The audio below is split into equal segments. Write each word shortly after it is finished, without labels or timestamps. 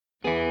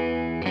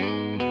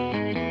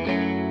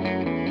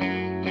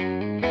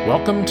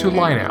Welcome to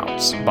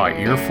Lineouts by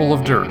Earful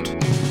of Dirt,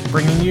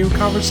 bringing you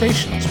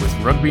conversations with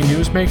rugby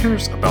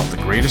newsmakers about the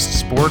greatest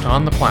sport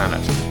on the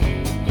planet.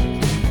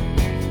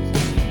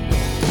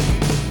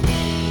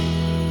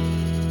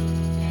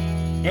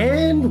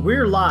 And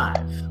we're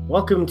live.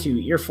 Welcome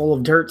to Earful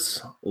of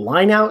Dirt's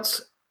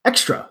Lineouts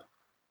Extra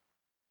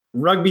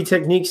Rugby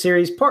Technique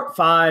Series Part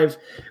 5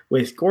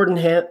 with Gordon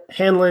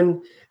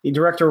Hanlon, the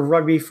Director of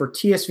Rugby for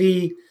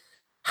TSV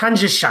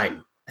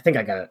Handschusheim. I think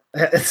I got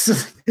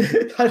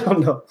it. I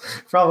don't know.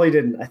 Probably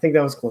didn't. I think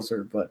that was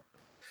closer, but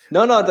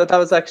No, that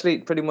was actually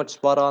pretty much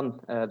spot on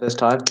this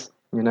time.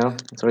 You know,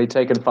 it's already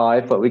taken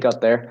 5, but we got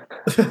there.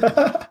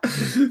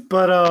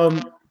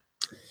 But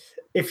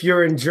if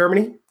you're in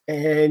Germany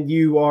and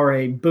you are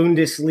a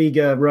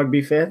Bundesliga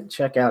rugby fan,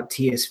 check out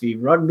TSV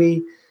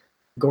Rugby.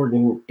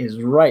 Gordon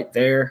is right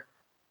there,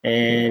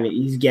 and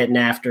he's getting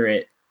after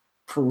it,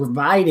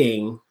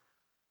 providing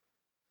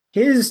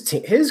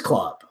his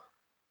club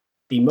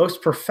the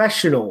most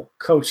professional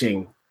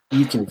coaching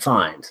you can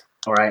find.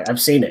 All right,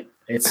 I've seen it.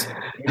 It's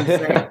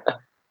insane.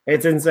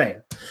 It's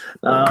insane.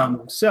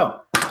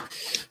 So,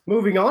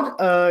 moving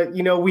on.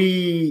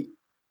 We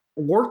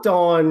worked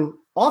on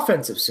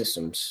offensive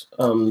systems.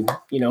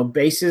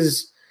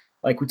 Bases,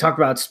 like we talked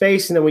about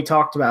space, and then we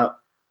talked about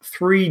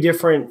 3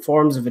 different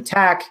forms of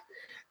attack: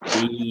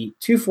 the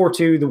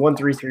 2-4-2, the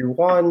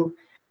 1-3-3-1,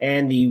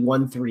 and the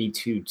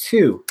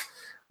 1-3-2-2.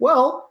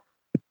 Well,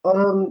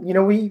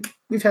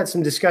 we've had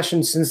some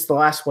discussions since the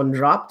last one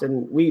dropped,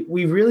 and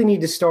we really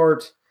need to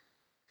start,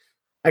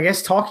 I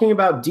guess, talking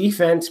about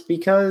defense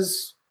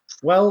because,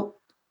 well,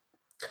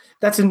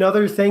 that's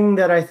another thing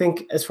that I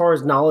think, as far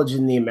as knowledge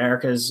in the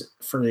Americas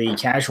for the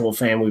casual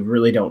fan, we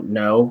really don't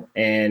know.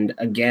 And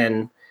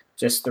again,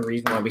 just the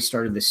reason why we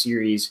started the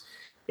series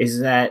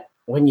is that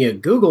when you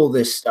Google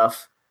this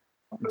stuff,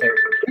 there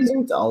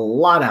isn't a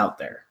lot out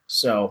there.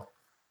 So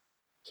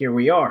here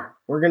we are.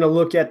 We're going to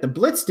look at the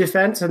blitz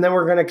defense, and then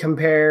we're going to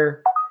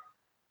compare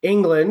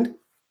England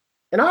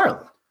and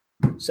Ireland.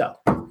 So,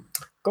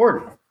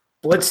 Gordon,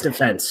 blitz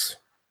defense.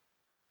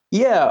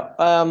 Yeah,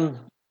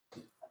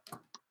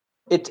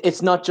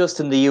 it's not just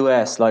in the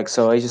US.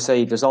 So as you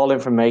say, there's all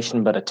information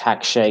about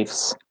attack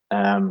shapes,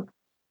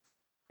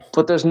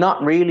 but there's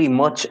not really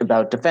much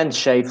about defense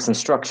shapes and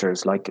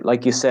structures.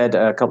 Like you said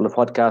a couple of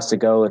podcasts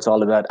ago, it's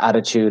all about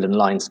attitude and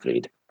line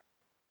speed.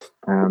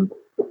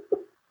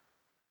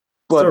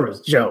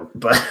 But joke,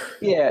 but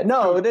yeah,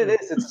 no, it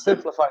is. It's a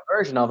simplified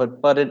version of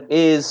it, but it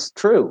is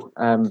true.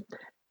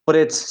 But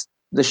it's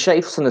the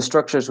shapes and the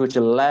structures which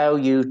allow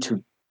you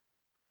to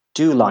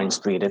do line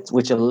speed. It's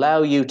which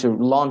allow you to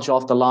launch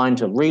off the line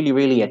to really,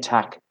 really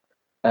attack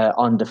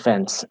on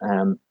defense.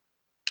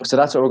 So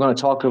that's what we're going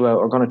to talk about.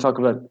 We're going to talk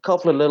about a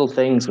couple of little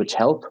things which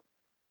help.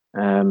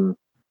 But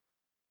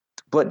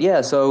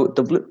yeah, so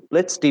the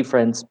blitz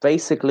defense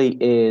basically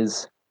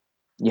is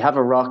you have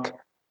a ruck,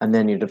 and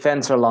then your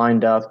defense are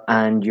lined up,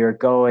 and you're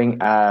going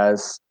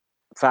as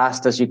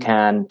fast as you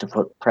can to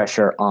put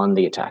pressure on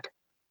the attack.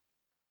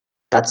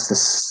 That's the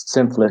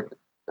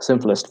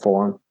simplest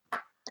form.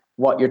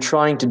 What you're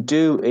trying to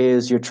do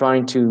is you're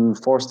trying to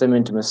force them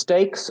into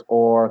mistakes,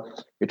 or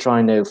you're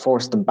trying to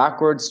force them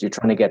backwards. You're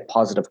trying to get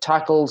positive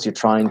tackles. You're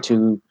trying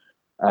to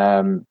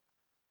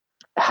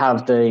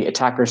have the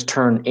attackers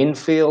turn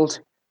infield.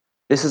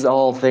 This is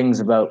all things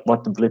about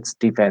what the blitz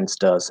defense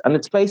does. And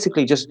it's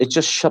basically just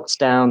shuts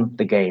down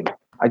the game.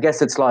 I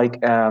guess it's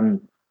like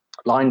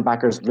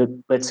linebackers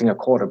blitzing a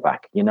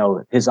quarterback. You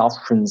know, his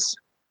options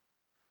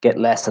get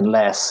less and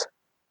less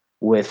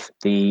with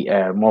the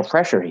more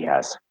pressure he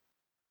has.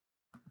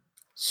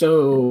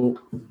 So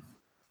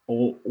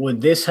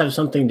would this have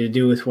something to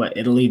do with what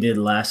Italy did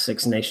last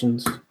Six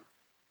Nations?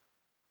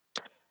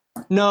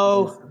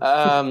 No,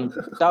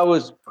 that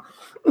was...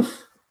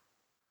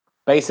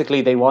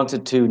 Basically, they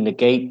wanted to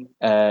negate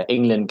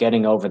England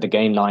getting over the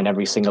gain line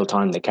every single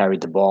time they carried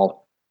the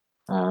ball.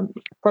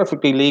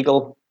 Perfectly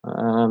legal.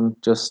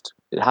 Just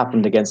it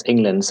happened against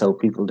England, so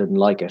people didn't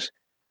like it.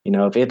 You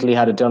know, if Italy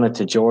had done it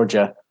to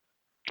Georgia,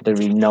 there'd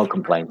be no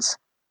complaints.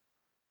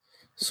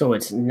 So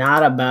it's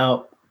not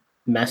about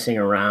messing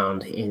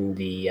around in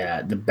the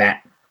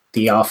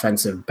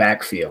offensive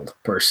backfield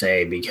per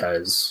se,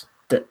 because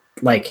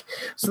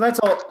so that's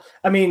all.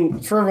 I mean,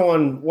 for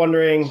everyone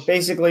wondering,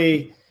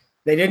 basically,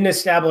 they didn't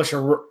establish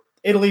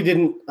Italy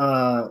didn't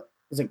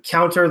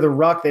counter the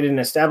ruck. They didn't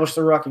establish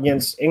the ruck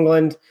against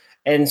England,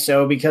 and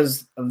so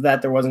because of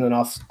that, there wasn't an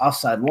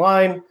offside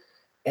line,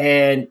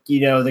 and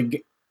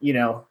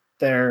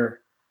their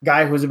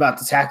guy who was about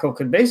to tackle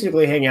could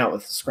basically hang out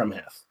with the scrum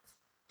half.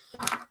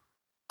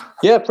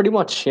 Yeah, pretty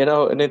much.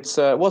 And it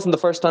wasn't the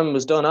first time it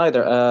was done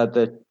either.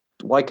 The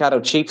Waikato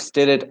Chiefs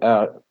did it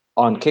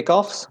on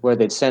kickoffs, where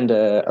they'd send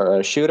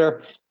a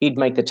shooter, he'd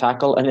make the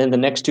tackle, and then the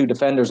next 2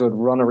 defenders would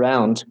run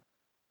around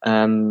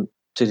to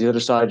the other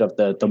side of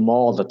the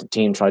maul that the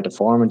team tried to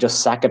form and just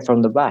sack it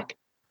from the back.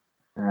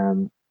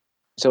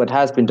 So it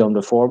has been done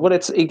before, but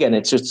it's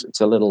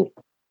a little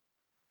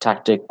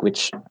tactic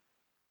which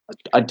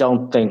I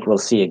don't think we'll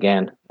see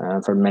again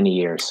for many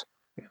years.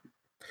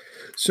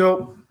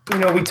 So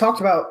we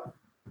talked about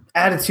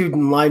attitude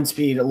and line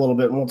speed a little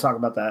bit, and we'll talk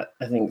about that,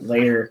 I think,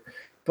 later.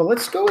 But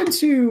let's go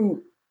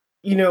into,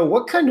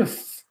 what kind of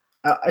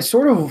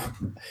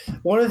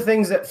one of the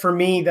things that for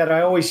me that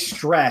I always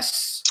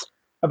stress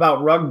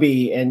about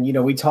rugby, and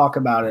we talk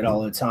about it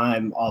all the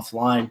time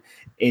offline,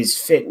 is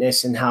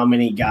fitness and how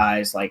many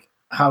guys, like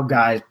how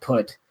guys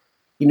put,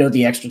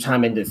 the extra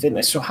time into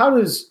fitness. So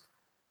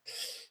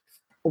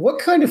what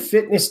kind of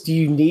fitness do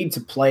you need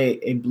to play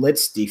a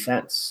blitz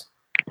defense?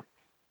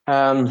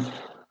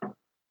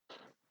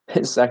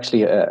 It's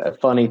actually a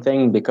funny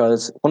thing,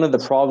 because one of the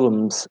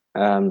problems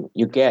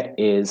you get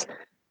is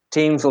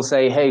teams will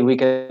say, hey, we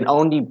can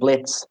only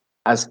blitz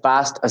as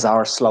fast as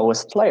our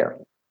slowest player.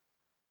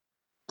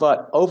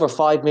 But over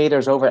 5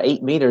 meters, over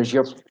 8 meters,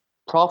 your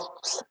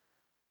props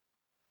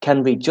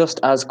can be just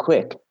as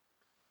quick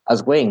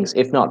as wings,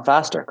 if not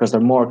faster, because they're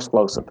more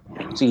explosive.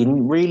 So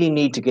you really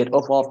need to get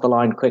up off the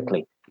line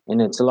quickly.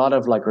 And it's a lot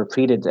of like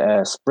repeated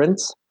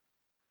sprints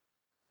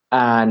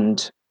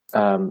and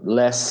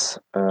less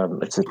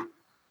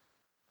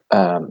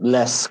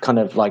kind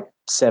of like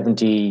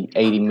 70,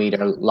 80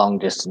 meter long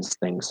distance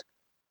things.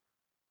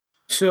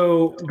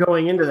 So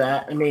going into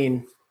that, I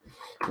mean,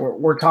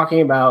 we're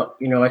talking about,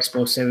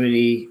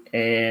 explosivity,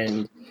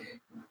 and,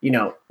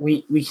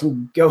 we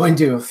can go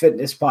into a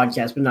fitness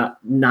podcast, but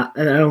not,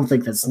 and I don't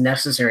think that's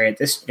necessary at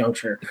this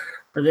juncture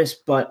for this,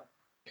 but,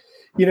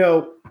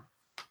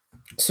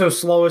 so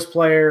slowest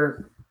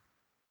player,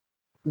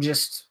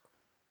 just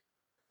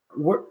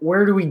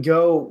where do we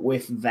go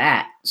with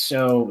that?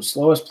 So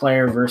slowest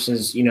player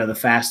versus, the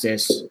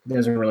fastest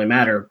doesn't really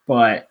matter,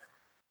 but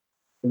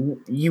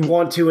you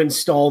want to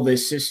install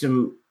this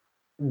system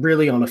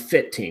really on a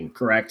fit team,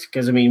 correct?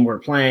 Because, I mean, we're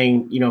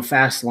playing,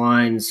 fast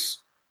lines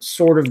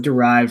sort of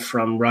derived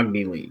from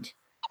rugby league.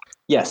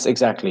 Yes,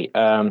 exactly.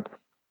 And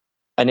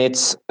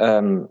it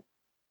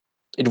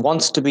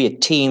wants to be a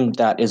team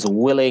that is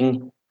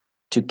willing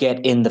to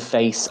get in the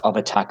face of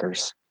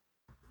attackers.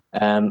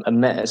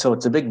 So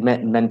it's a big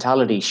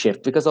mentality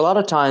shift, because a lot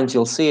of times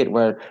you'll see it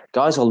where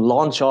guys will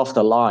launch off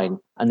the line,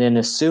 and then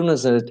as soon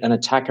as an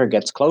attacker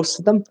gets close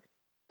to them,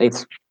 they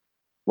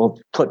will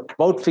put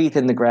both feet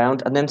in the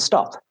ground and then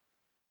stop.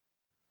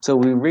 So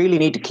we really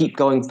need to keep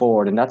going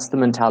forward, and that's the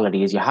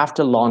mentality: is you have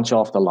to launch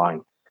off the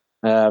line.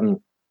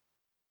 And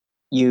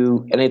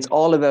it's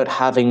all about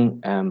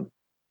having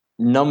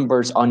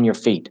numbers on your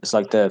feet. It's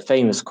like the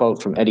famous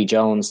quote from Eddie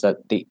Jones that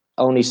the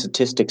only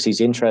statistics he's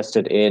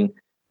interested in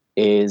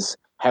is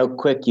how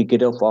quick you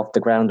get up off the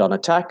ground on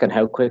attack and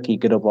how quick you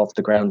get up off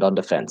the ground on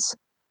defense.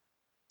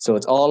 So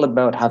it's all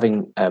about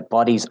having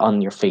bodies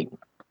on your feet,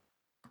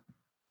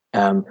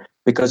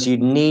 because you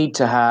need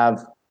to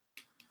have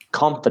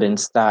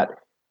confidence that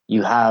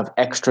you have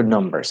extra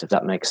numbers, if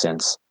that makes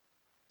sense.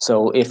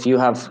 So if you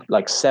have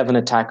like 7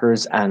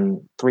 attackers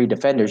and 3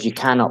 defenders, you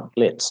cannot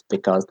blitz,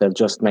 because they'll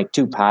just make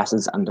 2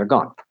 passes and they're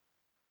gone.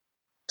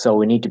 So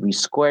we need to be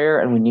square,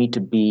 and we need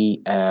to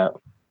be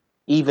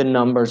even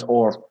numbers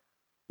or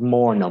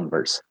more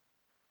numbers,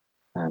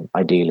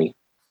 ideally.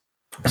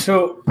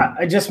 So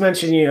I just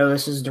mentioned,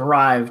 this is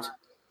derived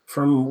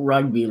from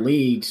rugby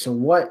league. So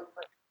what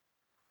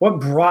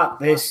brought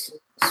this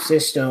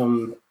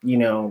system,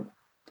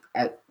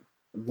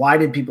 why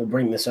did people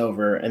bring this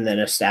over and then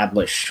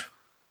establish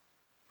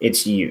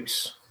its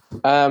use?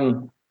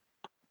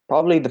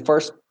 Probably the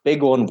first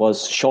big one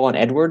was Sean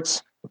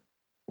Edwards.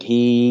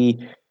 He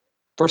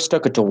first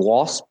took it to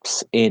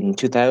Wasps in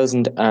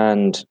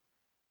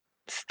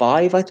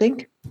 2005, I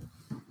think.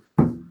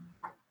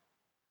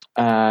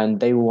 And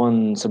they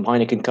won some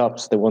Heineken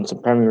Cups. They won some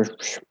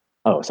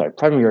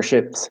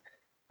premierships.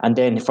 And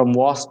then from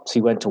Wasps, he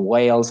went to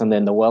Wales, and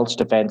then the Welsh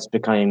defence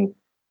became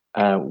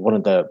one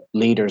of the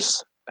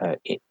leaders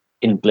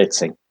in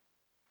blitzing.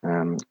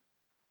 And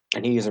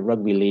he has a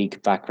rugby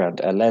league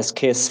background. Les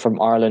Kiss from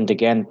Ireland,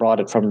 again, brought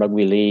it from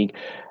rugby league.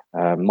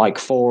 Mike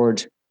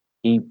Ford,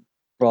 he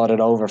brought it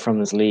over from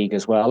his league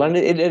as well. And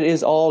it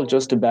is all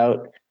just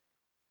about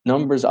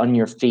numbers on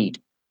your feet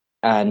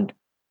and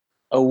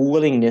a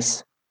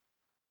willingness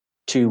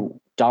to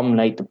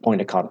dominate the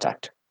point of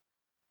contact.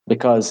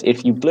 Because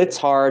if you blitz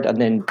hard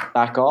and then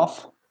back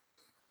off,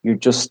 you're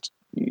just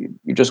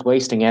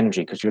wasting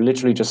energy, because you're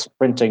literally just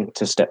sprinting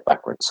to step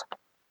backwards.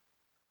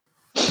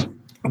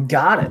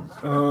 Got it.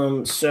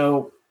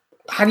 So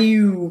how do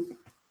you,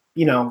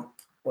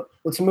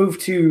 let's move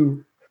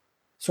to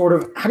sort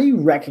of, how do you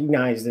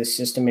recognize this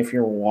system if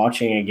you're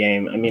watching a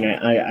game? I mean,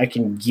 I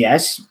can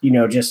guess,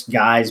 just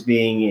guys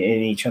being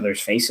in each other's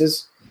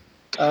faces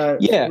for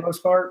the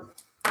most part.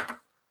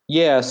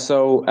 Yeah,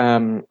 so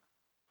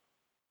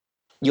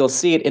you'll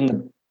see it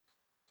in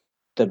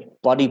the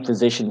body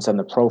positions and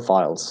the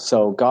profiles.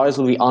 So guys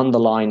will be on the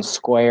line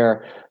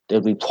square,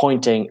 they'll be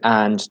pointing,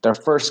 and their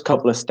first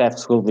couple of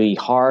steps will be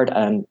hard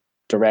and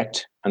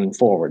direct and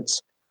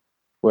forwards,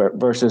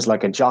 versus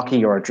like a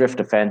jockey or a drift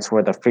defense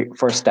where the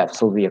first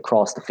steps will be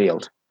across the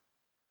field.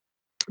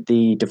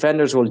 The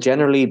defenders will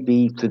generally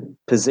be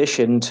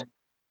positioned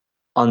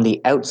on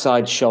the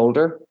outside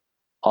shoulder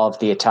of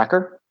the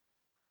attacker.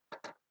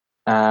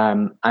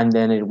 And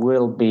then it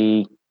will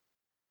be,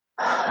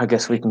 I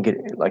guess we can get,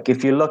 like,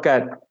 if you look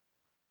at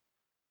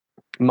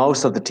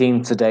most of the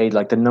teams today,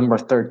 like the number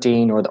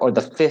 13 or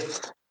the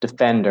fifth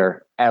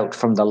defender out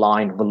from the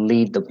line will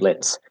lead the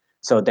blitz.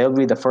 So they'll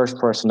be the first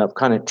person up,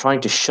 kind of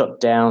trying to shut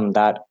down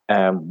that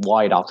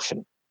wide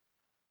option.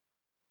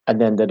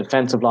 And then the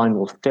defensive line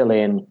will fill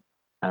in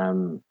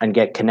and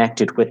get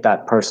connected with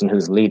that person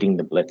who's leading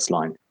the blitz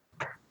line.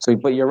 So,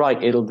 but you're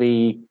right, it'll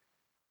be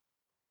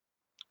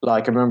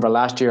like, I remember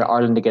last year,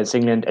 Ireland against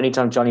England,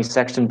 anytime Johnny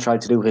Sexton tried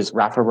to do his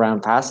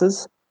wraparound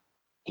passes,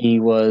 he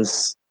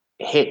was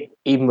hit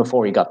even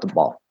before he got the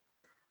ball.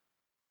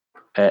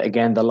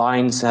 Again, the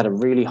Lions had a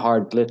really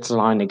hard blitz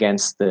line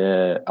against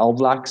the All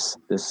Blacks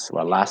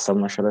last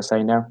summer, should I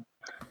say now?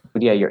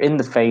 But yeah, you're in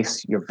the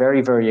face. You're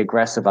very, very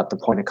aggressive at the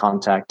point of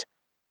contact,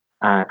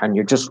 and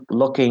you're just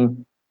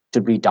looking to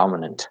be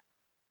dominant.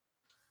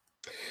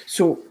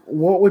 So,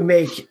 what would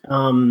make,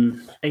 I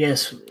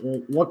guess,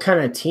 what kind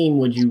of team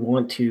would you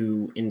want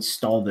to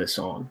install this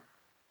on?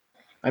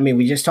 I mean,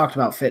 we just talked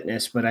about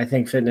fitness, but I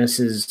think fitness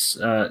is,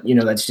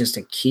 that's just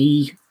a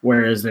key,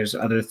 whereas there's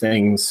other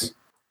things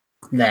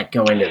that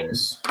go into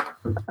this.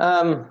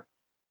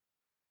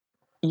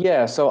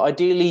 Yeah, so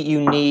ideally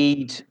you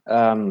need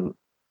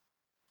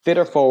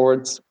fitter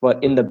forwards,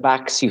 but in the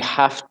backs you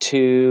have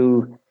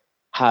to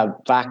have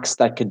backs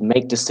that could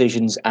make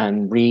decisions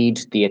and read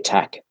the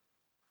attack.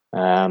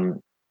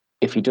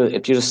 If you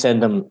just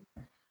send them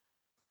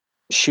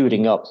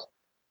shooting up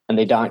and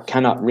they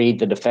cannot read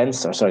the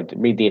defense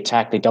read the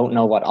attack, they don't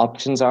know what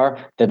options are,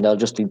 then they'll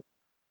just be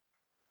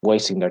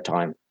wasting their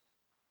time.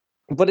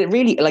 But it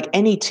really, like,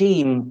 any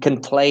team can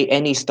play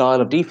any style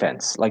of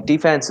defense. Like,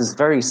 defense is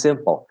very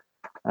simple.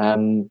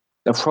 The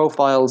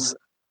profiles,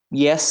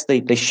 yes,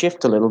 they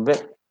shift a little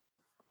bit,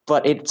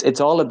 but it's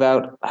all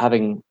about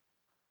having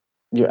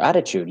your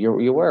attitude.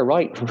 You were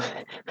right.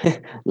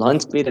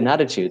 Line speed and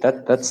attitude.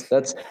 That's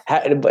but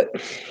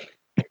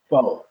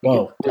Whoa.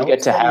 We'll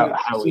get to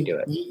how we do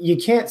it. You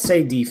can't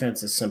say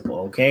defense is simple,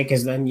 okay?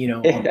 Because then,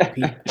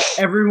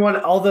 everyone,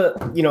 all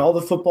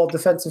the football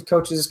defensive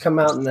coaches come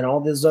out, and then all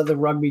these other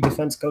rugby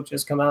defense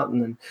coaches come out,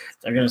 and then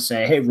they're going to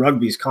say, hey,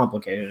 rugby's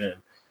complicated. And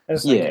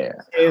it's yes,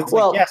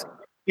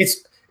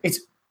 it's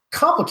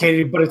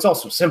complicated, but it's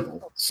also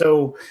simple.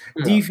 So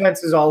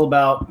defense is all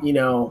about,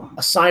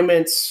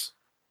 assignments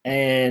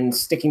and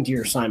sticking to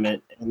your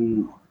assignment.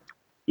 And,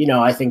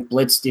 I think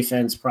blitz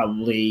defense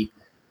probably,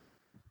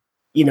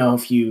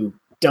 if you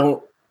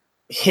don't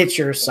hit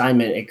your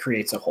assignment, it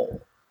creates a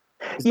hole.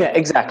 Yeah,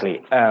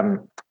 exactly.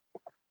 And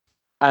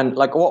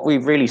like what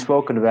we've really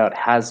spoken about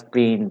has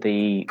been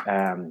the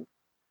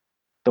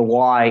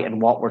why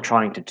and what we're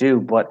trying to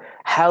do, but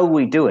how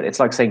we do it. It's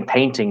like saying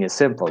painting is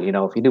simple.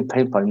 If you do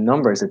paint by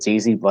numbers, it's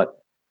easy,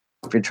 but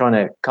if you're trying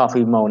to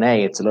copy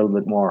Monet, it's a little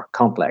bit more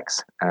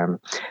complex.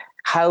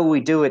 How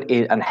we do it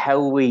and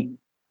how we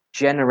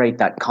generate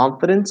that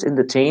confidence in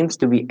the teams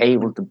to be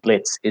able to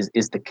blitz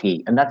is the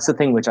key. And that's the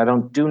thing which I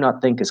do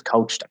not think is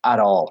coached at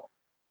all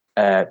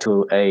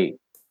to a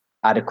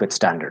adequate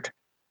standard.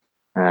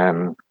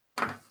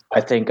 I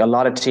think a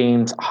lot of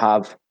teams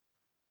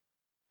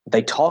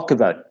they talk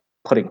about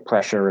putting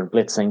pressure and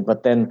blitzing,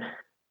 but then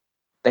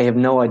they have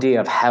no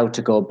idea of how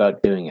to go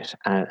about doing it.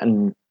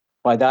 And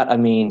by that, I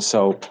mean,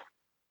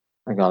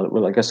 I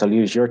guess I'll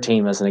use your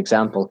team as an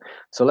example.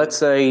 So let's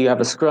say you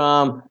have a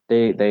scrum,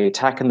 they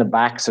attack in the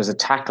backs, there's a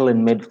tackle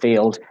in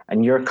midfield,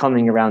 and you're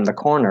coming around the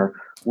corner.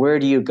 Where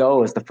do you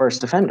go as the first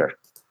defender?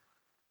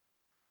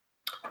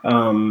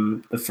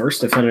 The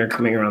first defender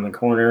coming around the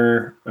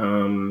corner,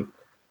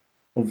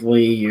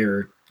 hopefully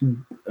I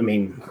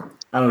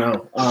don't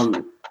know.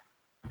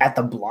 At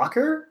the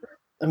blocker?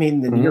 I mean,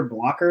 the near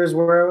blocker is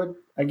where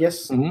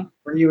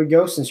where you would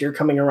go, since you're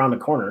coming around the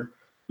corner.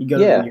 You go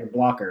to the near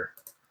blocker.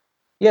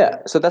 Yeah,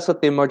 so that's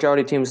what the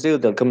majority of teams do.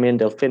 They'll come in,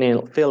 they'll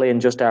fill in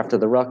just after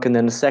the ruck, and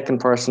then the second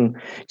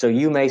person, so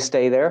you may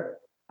stay there,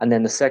 and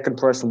then the second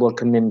person will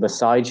come in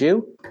beside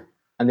you.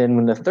 And then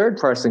when the third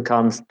person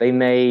comes, they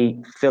may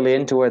fill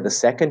in to where the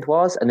second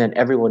was, and then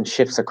everyone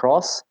shifts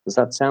across. Does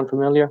that sound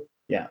familiar?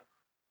 Yeah.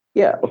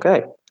 Yeah,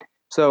 okay.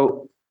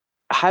 So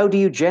how do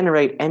you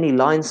generate any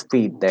line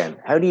speed then?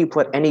 How do you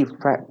put any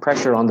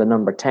pressure on the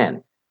number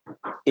 10?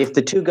 If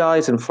the two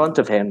guys in front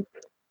of him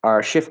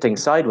are shifting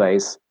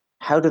sideways,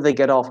 how do they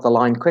get off the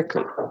line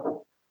quickly?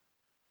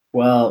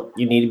 Well,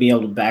 you need to be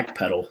able to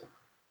backpedal.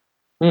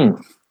 I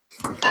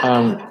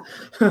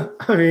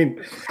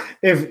mean,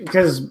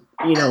 because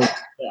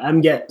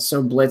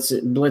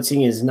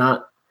blitzing is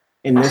not,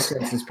 in this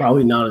sense, it's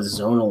probably not as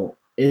zonal.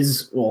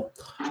 Is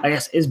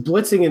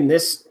blitzing in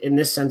this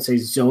sense a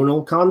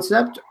zonal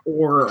concept,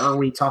 or are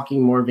we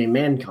talking more of a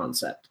man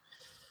concept?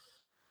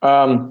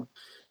 I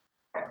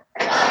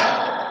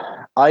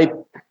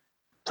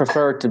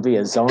prefer it to be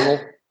a zonal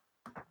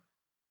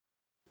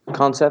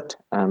concept.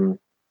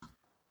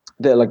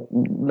 The like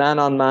man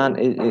on man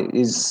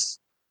is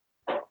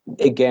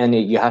again,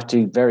 you have to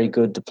be very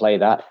good to play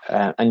that,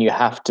 and you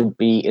have to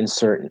be in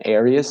certain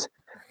areas.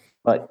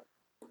 But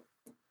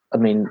I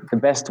mean, the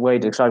best way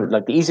to describe it,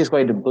 like the easiest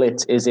way to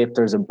blitz is if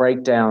there's a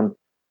breakdown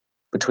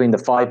between the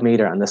 5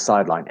 meter and the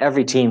sideline.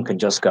 Every team can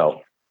just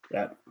go.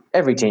 Yeah.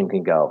 Every team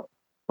can go.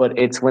 But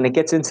it's when it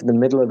gets into the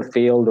middle of the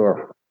field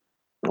or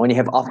when you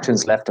have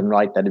options left and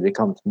right that it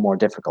becomes more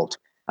difficult.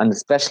 And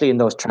especially in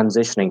those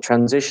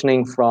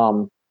transitioning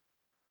from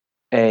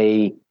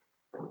a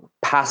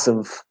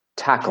passive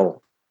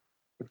tackle.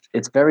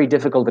 It's very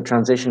difficult to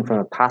transition from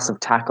a passive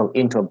tackle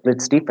into a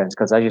blitz defense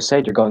because, as you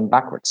said, you're going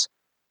backwards.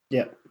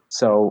 Yeah.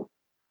 So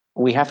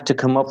we have to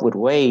come up with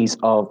ways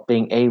of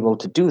being able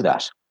to do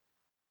that.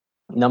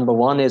 Number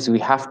one is we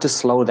have to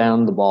slow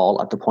down the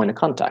ball at the point of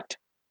contact.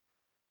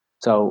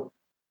 So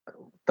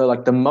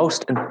the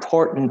most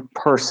important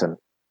person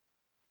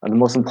and the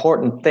most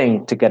important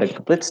thing to get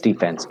a blitz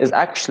defense is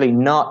actually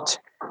not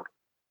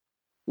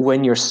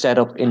when you're set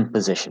up in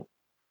position.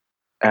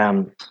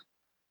 And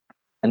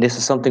this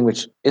is something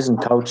which isn't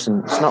coached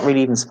and it's not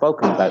really even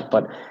spoken about,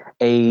 but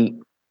a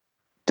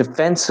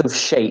defensive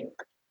shape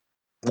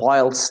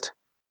whilst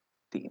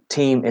the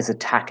team is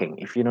attacking,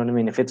 if you know what I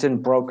mean, if it's in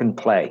broken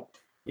play.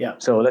 Yeah.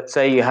 So let's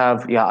say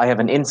I have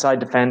an inside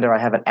defender, I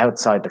have an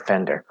outside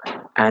defender,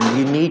 and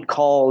you need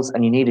calls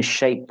and you need a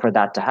shape for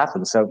that to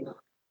happen. So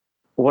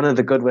one of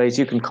the good ways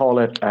you can call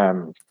it,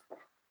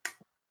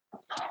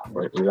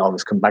 we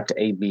always come back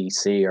to A, B,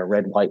 C or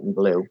red, white, and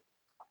blue,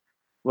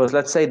 was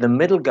let's say the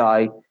middle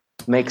guy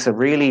makes a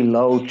really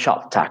low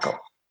chop tackle.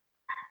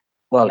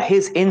 Well,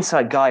 his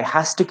inside guy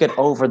has to get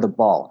over the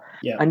ball.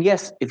 Yeah. And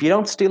yes, if you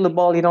don't steal the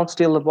ball, you don't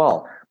steal the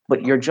ball.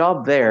 But your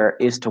job there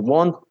is to,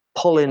 one,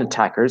 pull in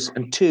attackers,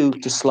 and two,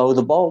 to slow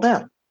the ball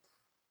down.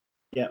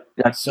 Yeah.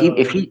 Like So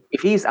if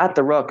he's at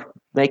the ruck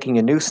making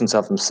a nuisance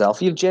of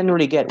himself, you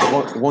generally get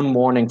one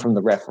warning from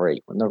the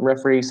referee. When the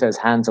referee says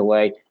hands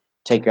away,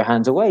 take your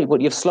hands away.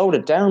 But you've slowed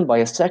it down by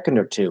a second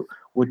or two,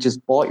 which has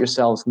bought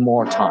yourselves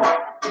more time.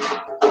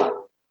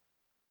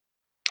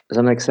 Does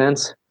that make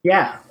sense?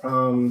 Yeah.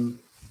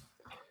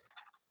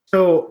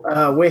 So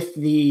with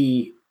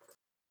the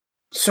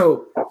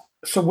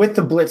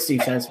blitz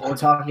defense, we're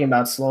talking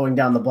about slowing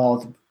down the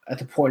ball at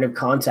the point of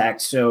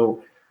contact.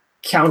 So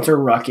counter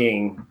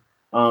rucking.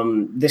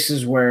 This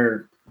is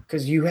where,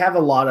 because you have a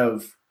lot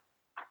of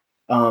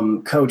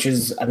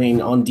coaches. I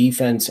mean, on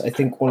defense, I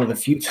think one of the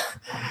few.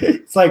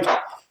 It's like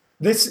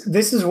this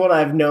is what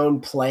I've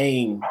known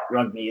playing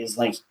rugby is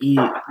like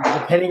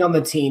depending on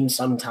the team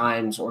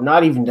sometimes, or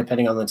not even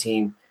depending on the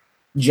team,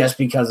 just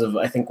because of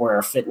I think where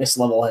our fitness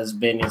level has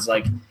been is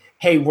like,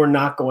 hey, we're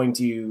not going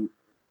to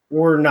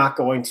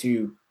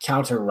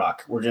counter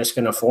ruck. We're just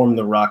going to form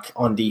the ruck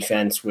on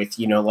defense with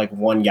like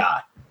one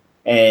guy,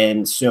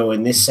 and so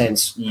in this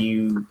sense,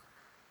 you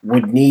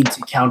would need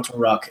to counter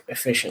ruck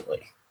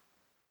efficiently.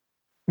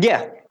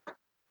 Yeah.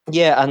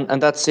 Yeah,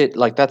 and that's it.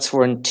 Like that's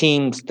when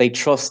teams, they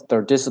trust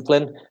their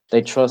discipline,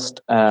 they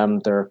trust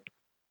their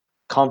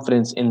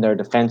confidence in their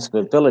defensive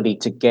ability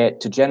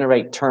to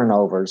generate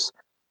turnovers,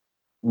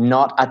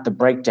 not at the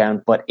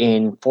breakdown, but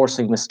in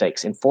forcing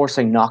mistakes, in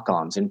forcing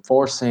knock-ons, in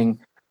forcing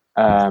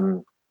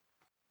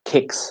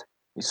kicks.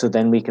 So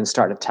then we can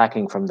start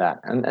attacking from that,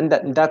 and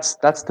that's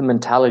the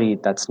mentality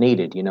that's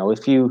needed.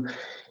 If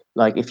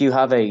you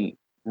have a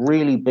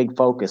really big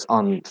focus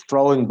on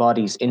throwing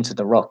bodies into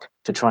the ruck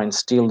to try and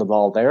steal the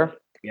ball there,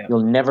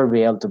 you'll never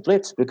be able to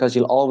blitz because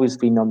you'll always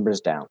be numbers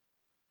down,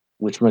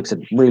 which makes it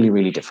really,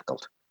 really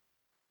difficult.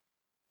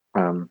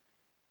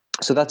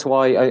 So that's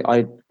why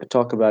I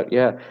talk about,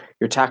 your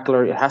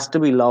tackler, it has to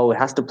be low, it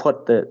has to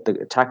put the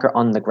attacker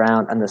on the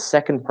ground, and the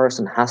second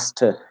person has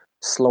to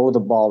slow the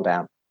ball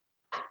down.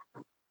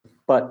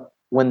 But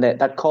when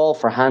that call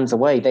for hands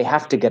away, they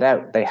have to get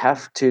out.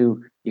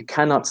 You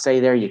cannot stay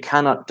there. You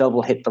cannot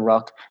double hit the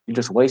ruck. You're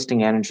just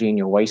wasting energy and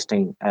you're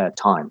wasting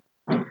time.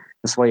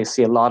 That's why you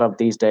see a lot of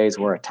these days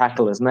where a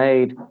tackle is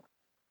made,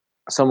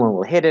 someone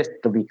will hit it,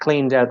 they'll be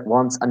cleaned out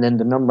once, and then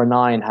the number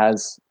 9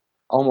 has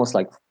almost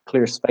like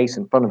clear space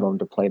in front of them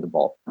to play the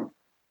ball.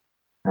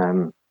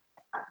 And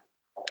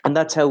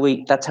that's how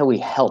we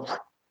help.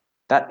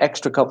 That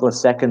extra couple of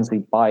seconds we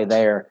buy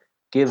there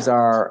gives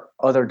our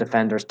other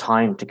defenders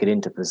time to get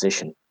into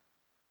position.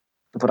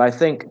 But I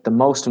think the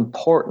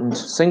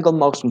single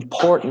most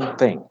important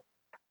thing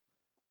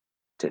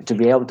to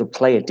be able to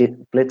play a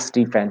blitz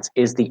defense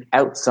is the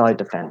outside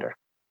defender.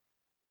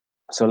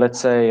 So let's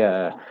say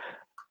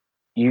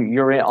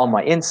you're on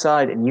my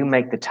inside and you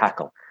make the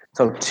tackle.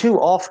 So too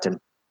often,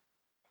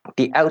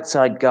 the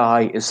outside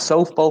guy is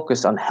so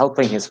focused on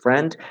helping his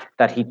friend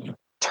that he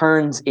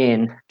turns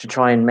in to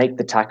try and make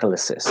the tackle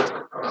assist.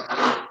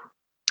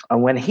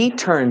 And when he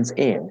turns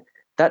in,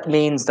 that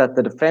means that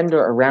the defender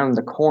around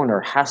the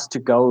corner has to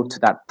go to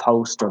that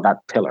post or that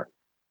pillar.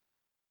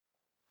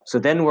 So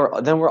then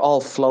we're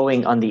all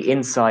flowing on the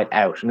inside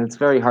out, and it's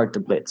very hard to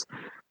blitz.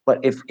 But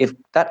if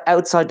that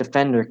outside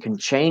defender can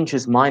change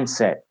his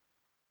mindset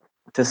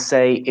to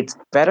say it's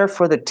better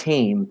for the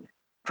team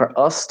for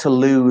us to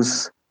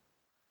lose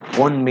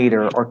 1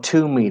 meter or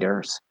 2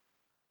 meters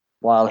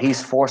while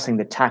he's forcing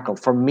the tackle,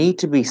 for me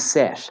to be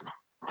set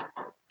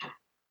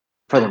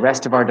for the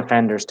rest of our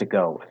defenders to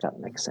go, if that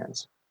makes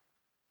sense.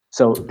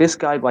 So this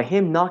guy, by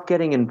him not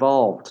getting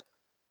involved,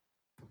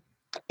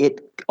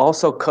 it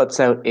also cuts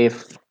out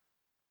if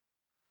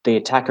the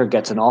attacker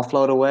gets an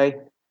offload away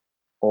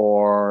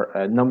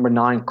or number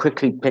 9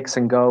 quickly picks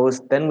and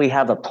goes. Then we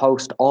have a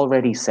post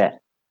already set.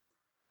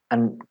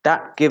 And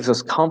that gives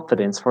us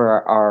confidence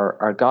for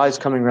our guys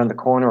coming around the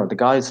corner or the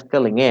guys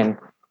filling in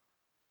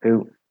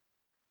who,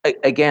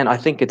 again, I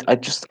think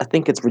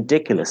it's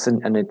ridiculous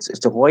and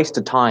it's a waste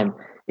of time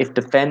if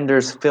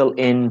defenders fill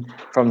in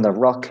from the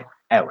ruck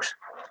out.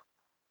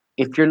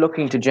 If you're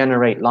looking to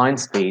generate line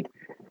speed,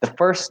 the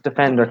first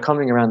defender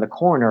coming around the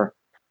corner,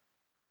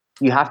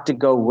 you have to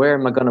go, where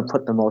am I going to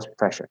put the most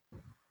pressure?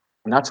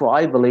 And that's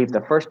why I believe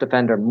the first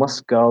defender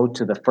must go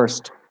to the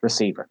first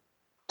receiver,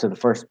 to the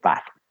first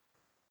back.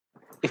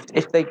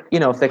 If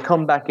they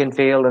come back in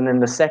field, and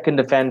then the second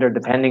defender,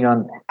 depending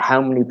on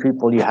how many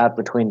people you have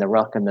between the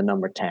ruck and the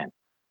number 10,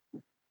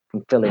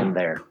 can fill in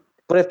there.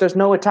 But if there's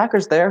no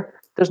attackers there,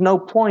 there's no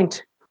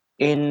point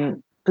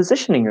in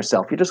positioning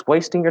yourself. You're just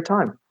wasting your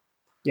time.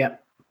 Yeah.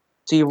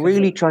 So you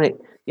really try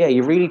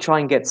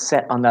and get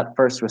set on that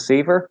first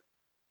receiver,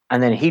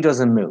 and then he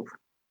doesn't move.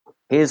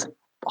 His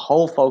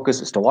whole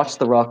focus is to watch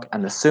the ruck,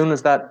 and as soon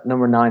as that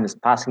number 9 is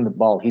passing the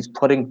ball, he's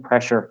putting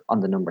pressure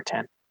on the number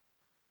 10.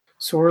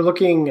 So we're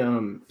looking.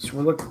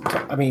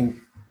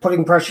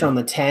 Putting pressure on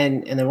the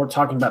 10, and then we're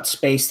talking about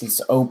space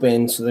that's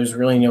open. So there's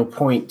really no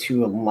point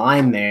to a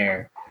line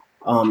there.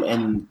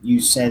 And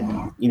you said,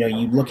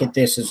 you look at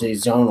this as a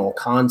zonal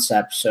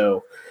concept.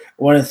 So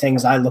one of the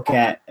things I look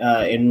at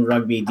in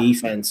rugby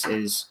defense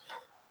is,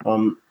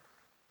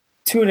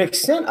 to an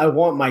extent, I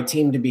want my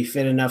team to be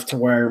fit enough to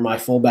where my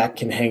fullback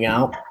can hang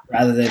out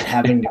rather than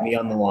having to be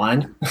on the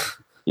line.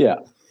 Yeah.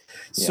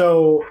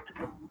 So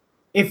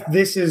if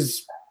this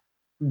is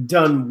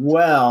done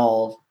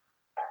well,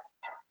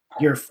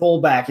 your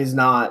fullback is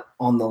not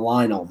on the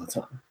line all the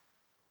time.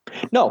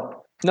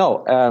 No.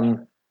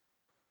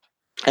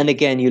 And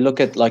again, you look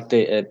at like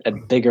a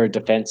bigger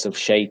defensive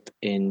shape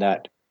in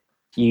that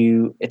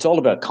it's all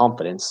about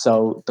confidence.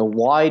 So the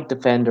wide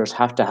defenders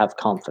have to have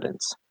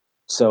confidence.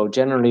 So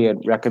generally,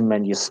 I'd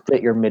recommend you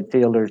split your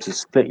midfielders, you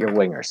split your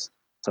wingers.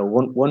 So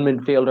one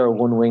midfielder,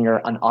 one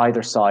winger on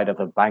either side of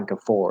a bank of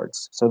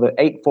forwards. So the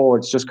 8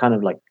 forwards just kind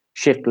of like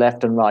shift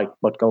left and right,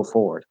 but go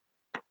forward.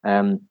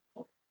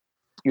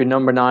 Your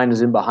number 9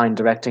 is in behind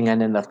directing, and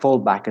then the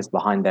fullback is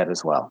behind that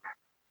as well.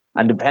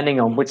 And depending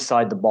on which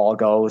side the ball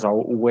goes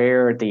or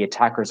where the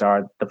attackers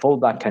are, the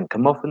fullback can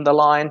come up in the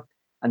line,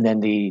 and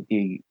then the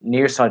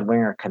near side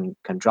winger can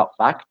drop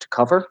back to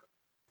cover.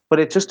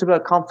 But it's just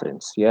about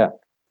confidence, yeah.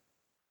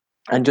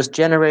 And just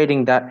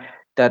generating that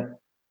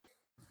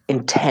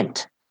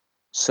intent.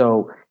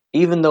 So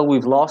even though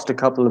we've lost a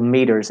couple of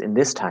meters in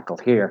this tackle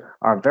here,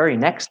 our very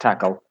next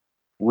tackle,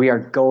 we are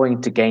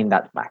going to gain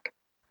that back.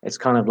 It's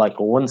kind of like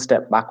 1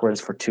 step backwards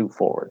for 2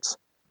 forwards.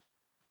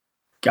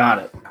 Got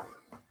it.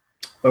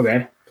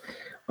 Okay.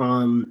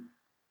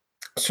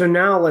 So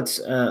now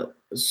let's.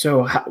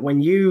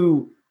 When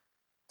you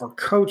are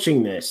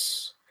coaching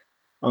this,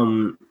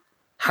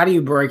 how do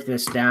you break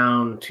this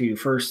down to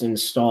first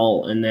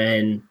install and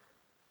then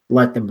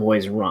let the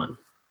boys run?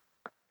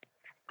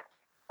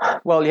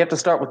 Well, you have to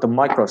start with the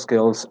micro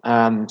skills,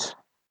 and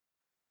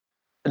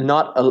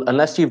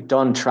unless you've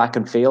done track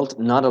and field,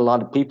 not a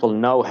lot of people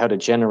know how to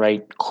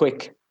generate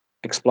quick,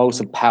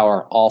 explosive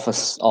power off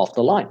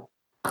the line.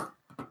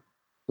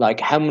 Like,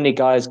 how many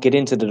guys get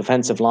into the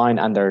defensive line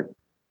and their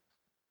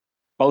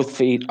both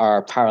feet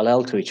are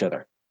parallel to each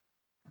other?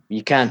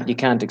 You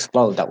can't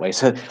explode that way.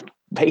 So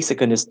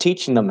basically, is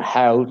teaching them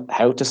how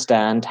to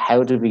stand,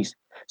 how to be.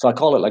 So I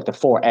call it like the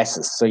 4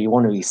 S's. So you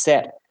want to be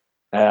set,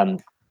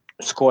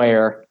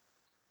 square,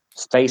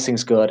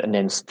 spacing's good, and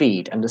then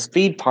speed. And the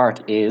speed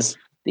part is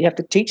you have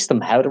to teach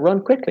them how to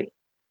run quickly.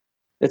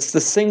 It's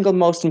the single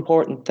most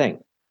important thing.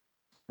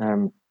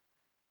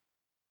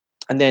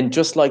 And then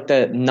just like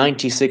the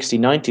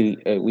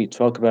 90-60-90 we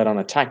talk about on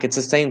attack, it's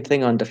the same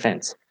thing on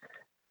defense.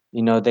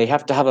 They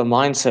have to have a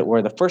mindset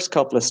where the first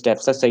couple of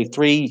steps, let's say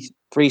three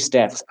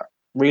steps, are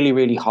really,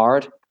 really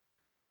hard,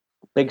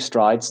 big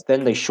strides.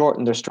 Then they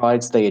shorten their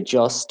strides, they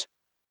adjust.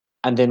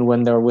 And then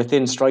when they're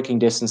within striking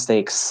distance, they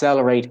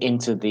accelerate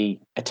into the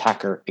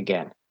attacker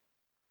again.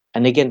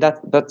 And again,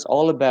 that's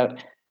all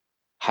about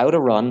how to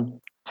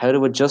run, how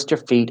to adjust your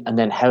feet, and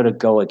then how to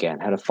go again,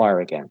 how to fire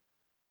again.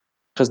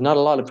 Because not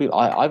a lot of people,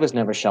 I was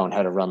never shown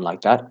how to run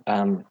like that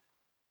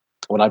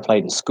when I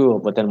played in school.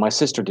 But then my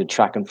sister did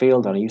track and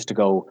field, and I used to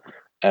go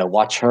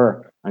watch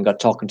her and got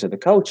talking to the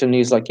coach. And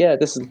he's like, yeah,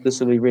 this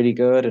will be really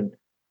good. And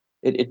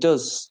it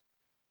does.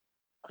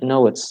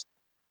 No, it's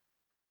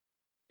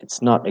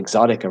not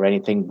exotic or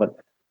anything, but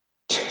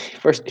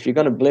first, if you're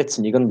going to blitz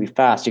and you're going to be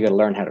fast, you got to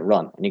learn how to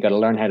run, and you got to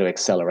learn how to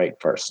accelerate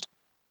first.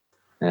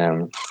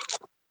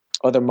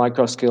 Other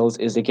micro skills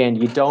is, again,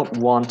 you don't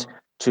want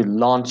to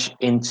launch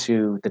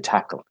into the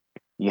tackle.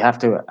 You have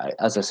to,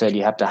 as I said,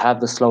 you have to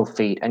have the slow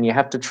feet, and you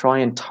have to try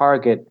and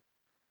target.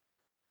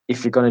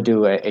 If you're going to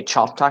do a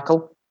chop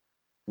tackle,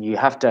 you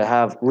have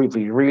to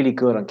be really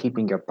good on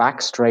keeping your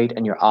back straight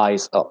and your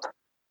eyes up.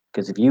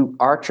 Because if you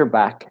arch your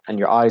back and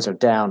your eyes are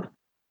down,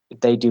 if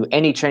they do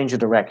any change of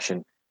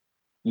direction,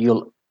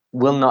 will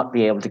not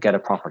be able to get a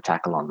proper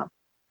tackle on them.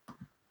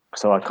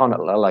 So I kind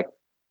of like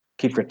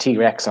keep your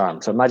T-Rex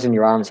arm. So imagine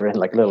your arms are in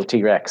like little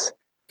T-Rex.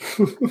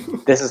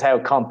 This is how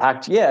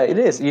compact. Yeah, it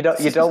is. You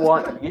don't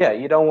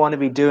want to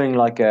be doing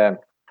like a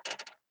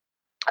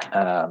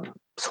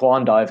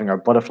swan diving or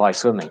butterfly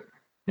swimming.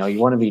 You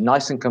want to be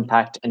nice and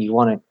compact, and you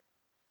want to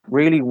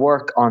really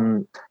work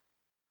on,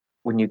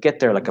 when you get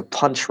there, like a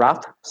punch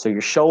wrap. So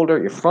your shoulder,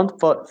 your front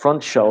foot,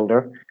 front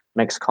shoulder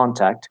makes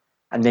contact,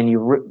 and then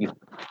you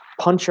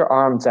punch your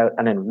arms out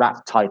and then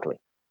wrap tightly.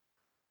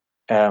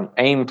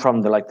 Aim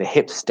from the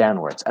hips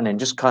downwards, and then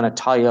just kind of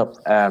tie up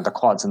the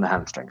quads and the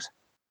hamstrings.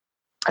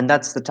 And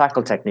that's the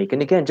tackle technique.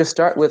 And again, just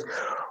start with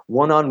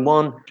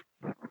one-on-one,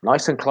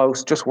 nice and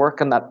close. Just work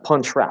on that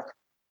punch wrap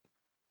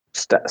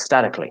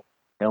statically.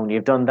 When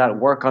you've done that,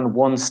 work on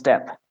one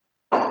step.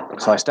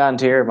 So I stand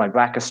here, my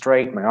back is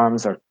straight, my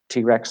arms are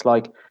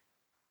T-Rex-like.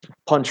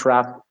 Punch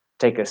wrap,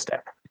 take a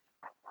step.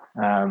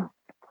 And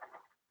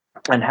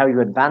how you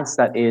advance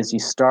that is you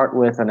start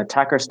with an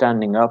attacker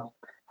standing up,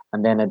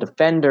 and then a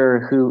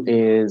defender who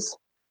is,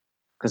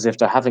 because if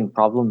they're having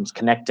problems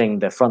connecting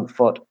the front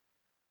foot,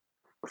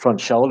 front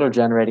shoulder,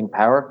 generating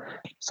power,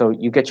 so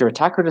you get your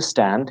attacker to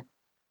stand,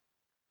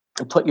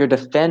 and put your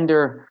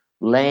defender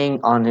laying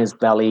on his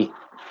belly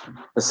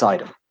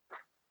beside him.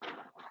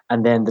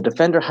 And then the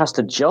defender has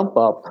to jump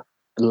up,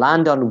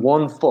 land on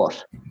one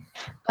foot,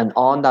 and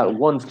on that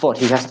one foot,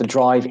 he has to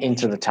drive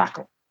into the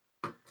tackle.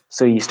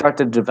 So you start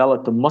to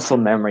develop the muscle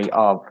memory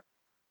of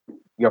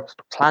your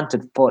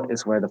planted foot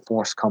is where the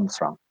force comes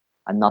from,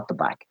 and not the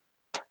back.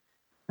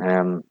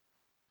 And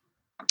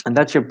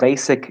that's your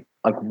basic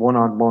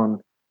one-on-one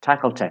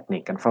tackle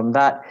technique. And from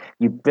that,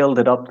 you build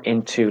it up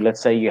into,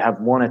 let's say you have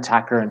one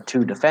attacker and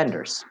two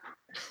defenders.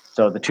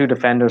 So the two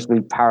defenders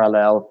will be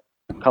parallel,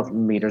 a couple of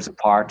meters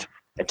apart.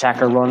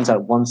 Attacker runs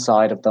at one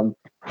side of them.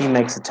 He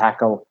makes a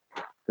tackle.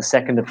 The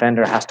second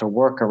defender has to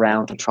work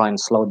around to try and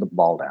slow the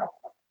ball down.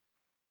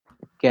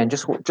 Again,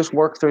 just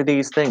work through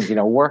these things.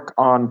 Work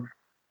on,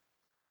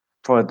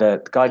 for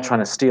the guy trying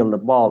to steal the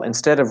ball,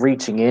 instead of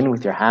reaching in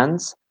with your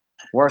hands,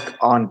 work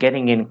on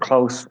getting in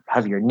close.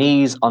 Have your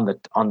knees on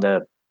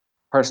the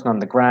person on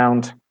the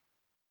ground,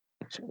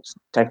 which is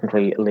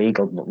technically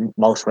illegal, but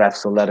most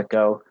refs will let it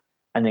go.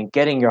 And then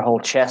getting your whole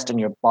chest and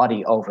your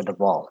body over the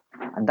ball.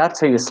 And that's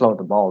how you slow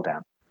the ball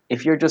down.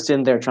 If you're just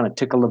in there trying to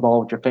tickle the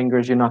ball with your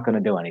fingers, you're not going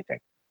to do anything.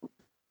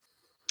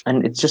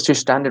 And it's just your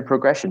standard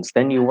progressions.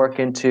 Then you work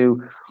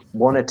into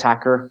one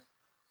attacker,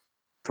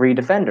 three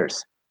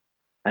defenders.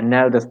 And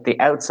now the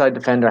outside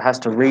defender has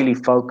to really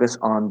focus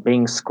on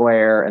being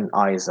square and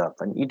eyes up.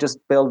 And you just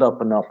build up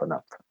and up and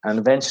up. And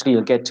eventually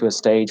you'll get to a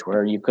stage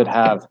where you could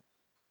have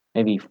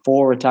maybe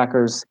 4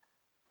 attackers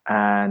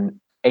and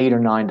 8 or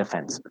 9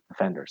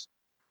 defenders.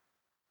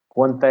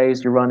 One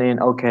phase, you run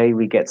in, okay,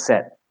 we get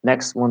set.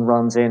 Next one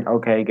runs in,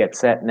 okay, get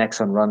set. Next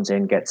one runs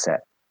in, get set.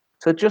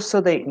 So just so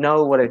they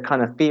know what it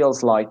kind of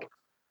feels like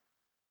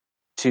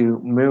to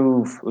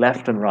move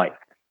left and right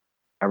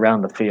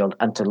around the field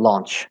and to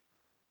launch.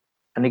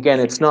 And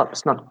again, it's not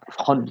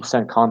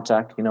 100%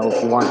 contact. If you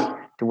want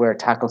to wear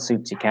tackle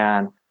suits, you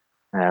can.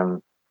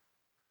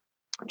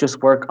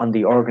 Just work on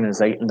the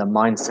organization, the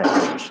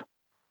mindset.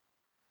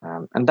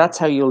 And that's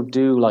how you'll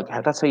do,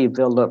 that's how you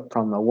build up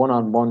from a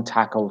one-on-one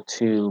tackle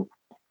to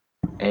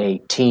a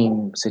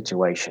team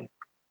situation.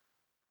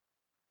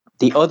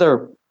 The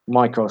other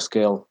micro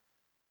skill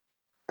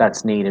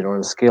that's needed, or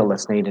the skill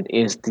that's needed,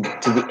 is to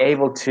be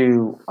able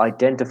to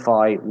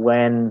identify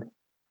when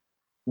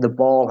the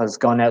ball has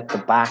gone out the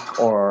back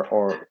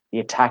or the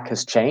attack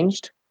has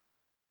changed.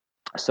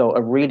 So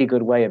a really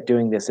good way of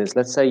doing this is,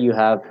 let's say you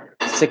have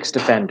 6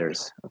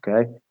 defenders,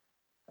 okay?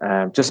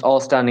 Just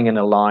all standing in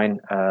a line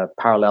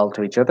parallel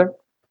to each other.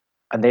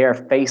 And they are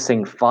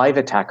facing 5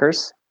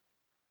 attackers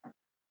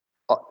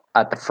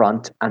at the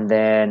front, and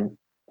then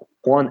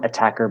 1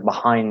 attacker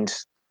behind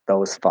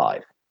those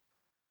 5.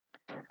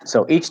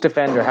 So each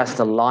defender has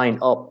to line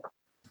up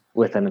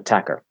with an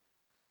attacker.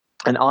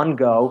 And on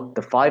go,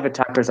 the 5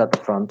 attackers at the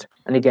front,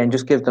 and again,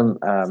 just give them,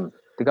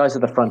 the guys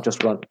at the front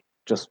just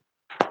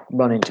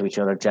run into each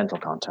other, gentle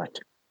contact.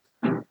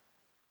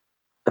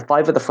 The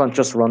 5 at the front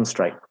just run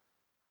straight.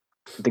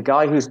 The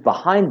guy who's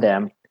behind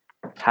them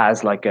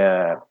has like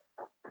a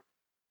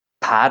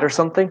pad or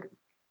something,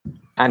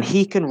 and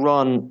he can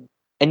run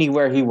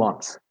anywhere he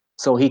wants.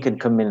 So he can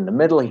come in the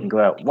middle, he can go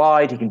out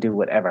wide, he can do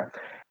whatever.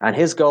 And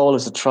his goal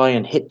is to try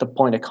and hit the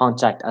point of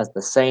contact at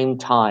the same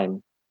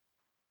time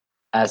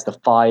as the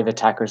 5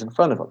 attackers in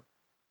front of him.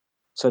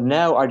 So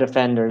now our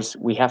defenders,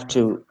 we have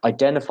to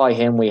identify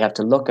him, we have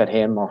to look at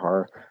him or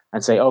her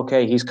and say,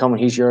 okay, he's coming,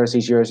 he's yours,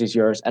 he's yours, he's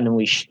yours. And then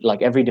we,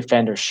 every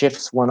defender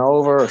shifts one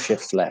over or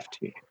shifts left.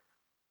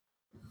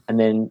 And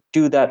then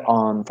do that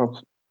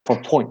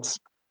for points.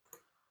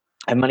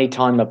 And many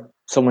times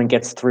someone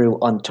gets through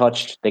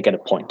untouched, they get a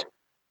point.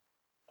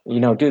 Do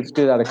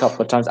that a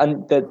couple of times.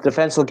 And the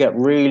defense will get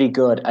really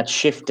good at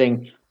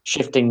shifting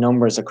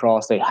numbers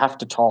across. They have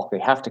to talk, they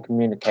have to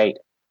communicate.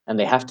 and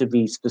they have to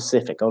be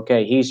specific.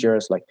 Okay, he's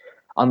yours. Like,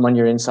 I'm on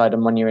your inside.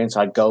 I'm on your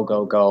inside. Go,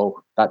 go,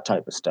 go. That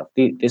type of stuff.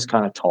 This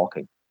kind of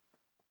talking.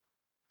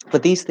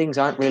 But these things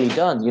aren't really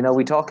done.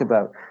 We talk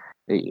about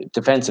the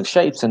defensive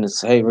shapes, and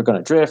it's, hey, we're going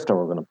to drift or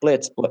we're going to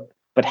blitz,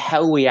 but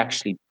how we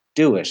actually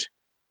do it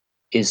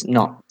is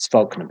not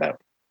spoken about.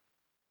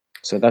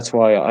 So that's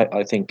why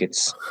I think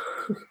it's.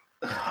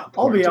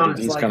 I'll be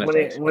honest.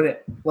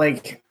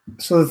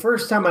 So the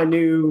first time I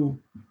knew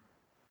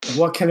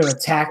what kind of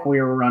attack we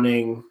were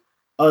running,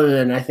 other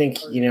than I think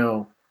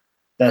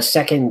the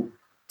second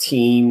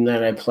team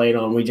that I played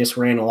on, we just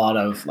ran a lot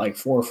of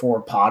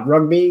 4-4 pod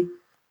rugby,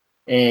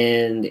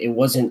 and it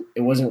wasn't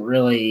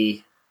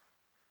really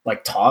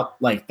taught.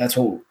 That's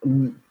what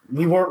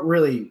we weren't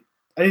really.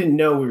 I didn't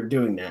know we were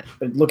doing that,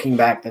 but looking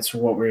back, that's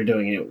what we were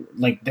doing.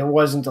 There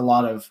wasn't a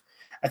lot of.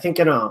 I think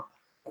in a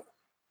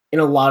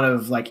lot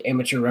of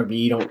amateur rugby,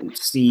 you don't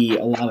see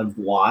a lot of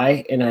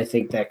why, and I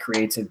think that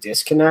creates a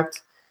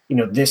disconnect.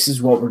 This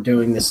is what we're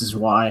doing. This is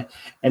why.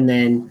 And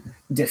then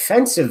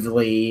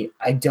defensively,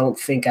 I don't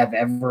think I've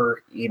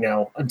ever,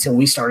 until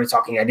we started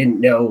talking, I didn't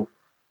know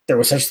there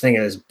was such a thing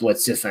as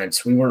blitz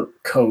defense. We weren't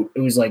coached.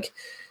 It was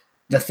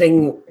the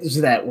thing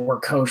is that we're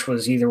coached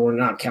was either we're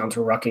not counter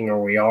rucking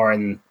or we are,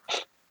 and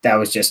that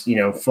was just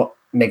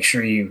make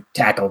sure you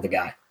tackle the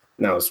guy.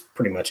 And that was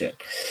pretty much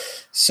it.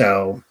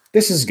 So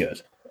this is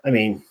good. I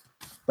mean,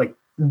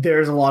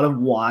 there's a lot of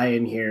why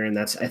in here, and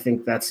I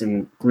think that's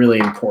really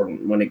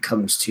important when it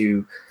comes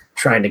to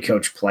trying to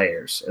coach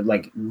players.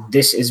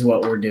 This is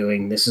what we're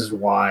doing, this is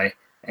why,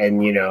 and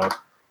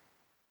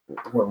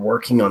we're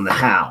working on the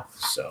how.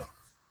 So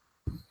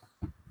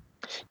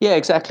yeah,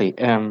 exactly.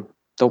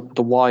 The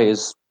why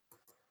is,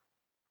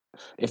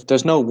 if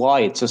there's no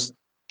why, it's just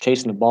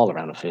chasing the ball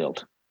around the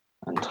field,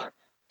 and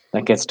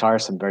that gets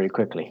tiresome very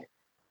quickly.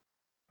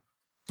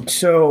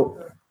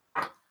 So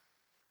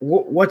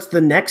what's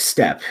the next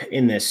step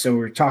in this? So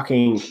we're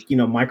talking,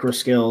 micro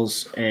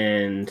skills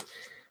and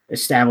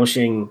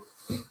establishing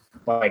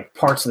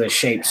parts of the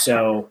shape.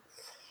 So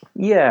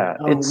yeah,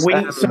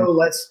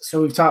 so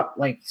we've talked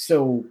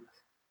so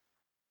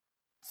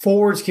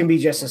forwards can be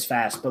just as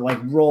fast, but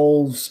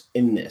roles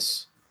in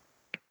this,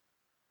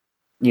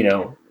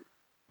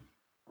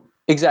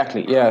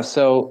 Exactly. Yeah.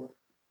 So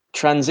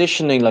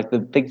transitioning, the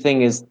big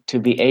thing is to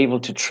be able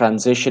to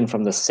transition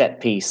from the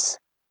set piece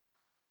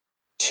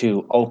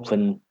to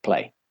open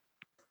play,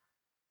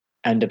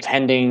 and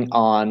depending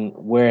on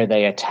where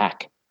they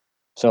attack.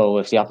 So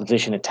if the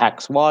opposition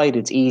attacks wide,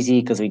 it's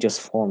easy because we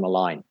just form a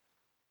line.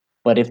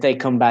 But if they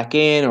come back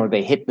in or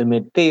they hit the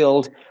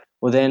midfield,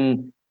 well,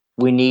 then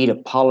we need a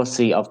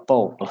policy of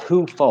both.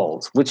 Who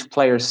folds? Which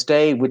players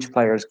stay? Which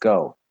players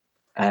go?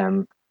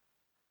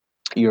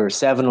 Your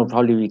 7 will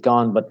probably be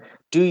gone, but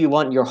do you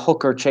want your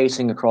hooker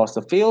chasing across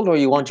the field, or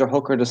you want your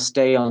hooker to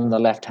stay on the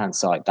left-hand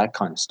side? That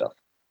kind of stuff.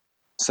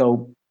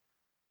 So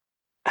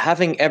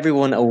having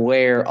everyone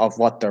aware of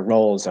what their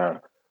roles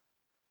are.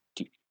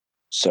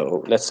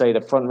 So let's say the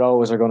front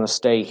rowers are going to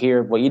stay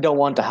here, but you don't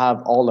want to have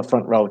all the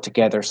front row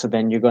together. So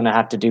then you're going to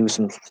have to do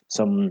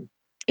some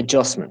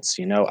adjustments.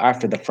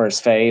 After the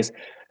first phase,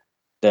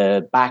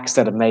 the backs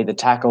that have made the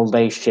tackle,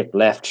 they shift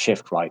left,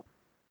 shift right.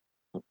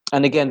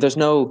 And again, there's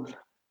no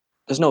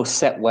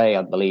set way,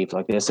 I believe,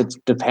 like this. It's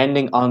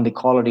depending on the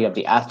quality of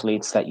the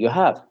athletes that you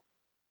have.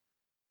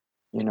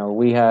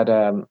 We had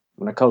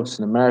when I coached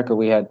in America,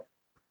 we had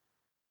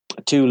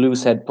 2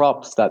 loose head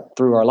props that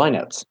threw our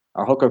lineouts.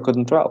 Our hooker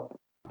couldn't throw,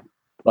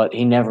 but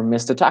he never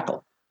missed a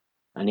tackle,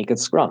 and he could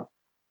scrum.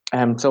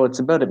 So it's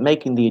about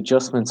making the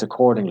adjustments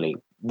accordingly.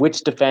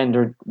 Which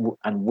defender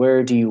and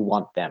where do you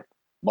want them?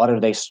 What are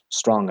they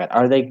strong at?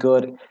 Are they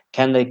good?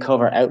 Can they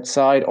cover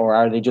outside, or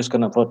are they just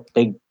going to put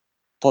big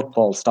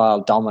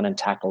football-style dominant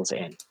tackles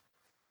in?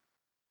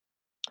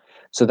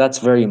 So that's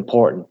very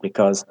important,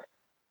 because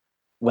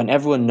when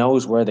everyone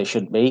knows where they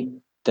should be,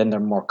 then they're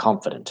more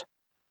confident.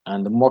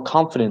 And the more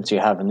confidence you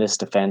have in this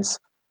defense,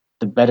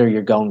 the better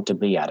you're going to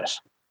be at it.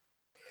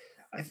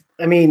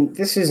 I mean,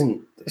 this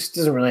doesn't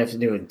really have to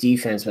do with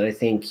defense, but I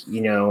think,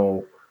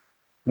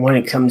 when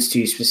it comes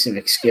to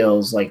specific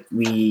skills,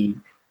 we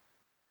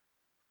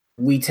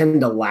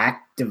tend to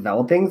lack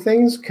developing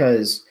things,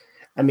 because,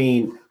 I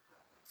mean,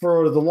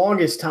 for the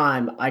longest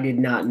time, I did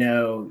not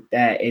know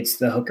that it's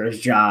the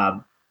hooker's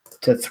job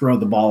to throw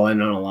the ball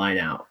in on a line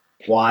out.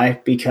 Why?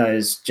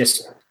 Because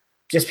just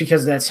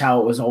because that's how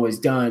it was always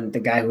done. The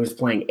guy who was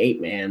playing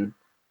 8-man,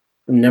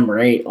 number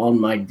 8 on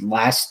my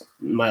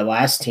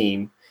last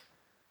team,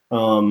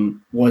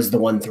 was the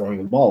one throwing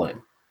the ball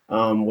in,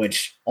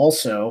 which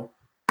also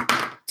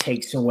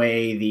takes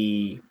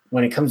away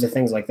when it comes to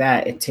things like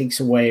that, it takes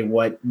away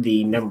what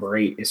the number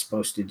 8 is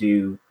supposed to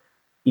do,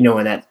 in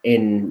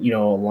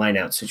a line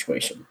out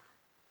situation.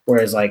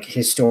 Whereas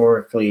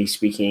historically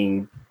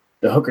speaking,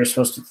 the hooker is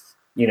supposed to,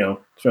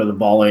 throw the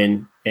ball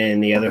in,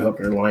 and the other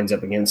hooker lines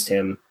up against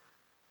him,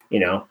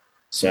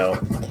 so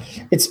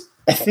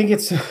I think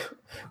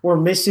we're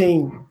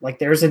missing,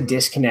 there's a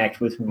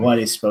disconnect with what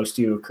is supposed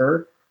to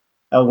occur.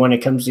 when it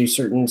comes to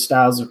certain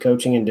styles of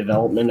coaching and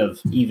development of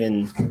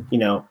even,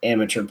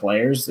 amateur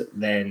players,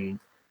 then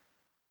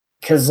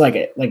because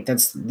like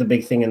that's the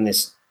big thing in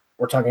this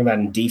we're talking about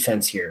in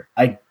defense here.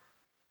 I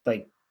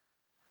like,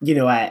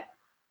 at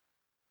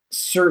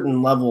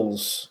certain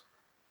levels,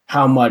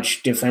 how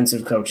much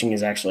defensive coaching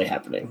is actually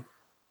happening.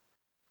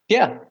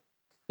 Yeah,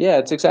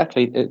 it's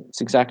exactly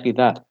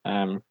that.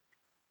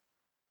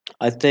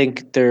 I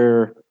think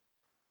they're.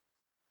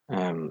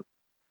 I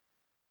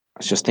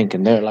was just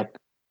thinking there, like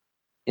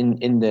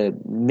in the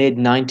mid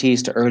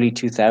 '90s to early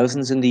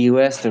 2000s in the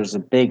US, there was a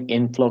big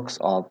influx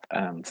of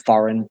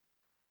foreign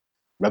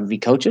rugby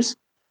coaches,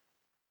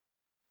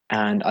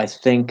 and I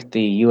think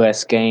the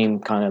US game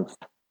kind of,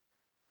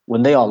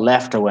 when they all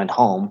left or went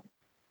home,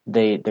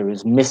 there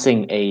was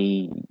missing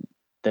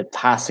the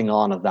passing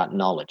on of that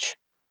knowledge.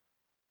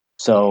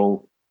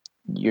 So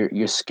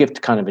you're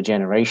skipped kind of a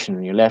generation,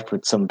 and you're left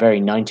with some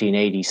very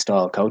 1980s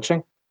style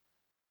coaching.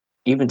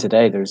 Even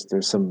today, there's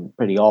some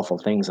pretty awful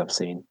things I've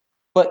seen.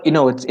 But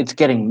it's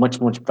getting much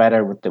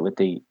better with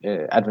the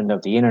advent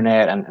of the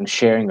internet and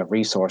sharing of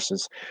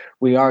resources.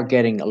 We are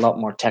getting a lot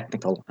more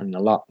technical and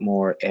a lot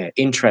more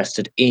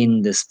interested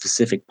in the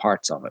specific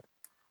parts of it,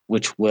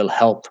 which will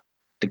help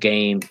the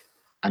game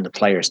and the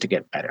players to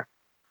get better.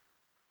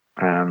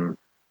 But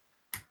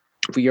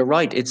you're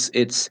right. It's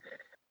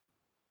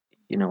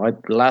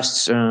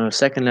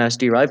second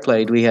last year I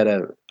played, we had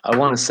I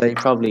want to say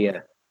probably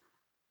a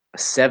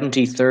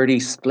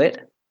 70-30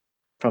 split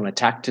from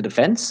attack to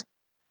defense.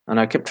 And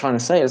I kept trying to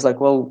say, it's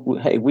like, well,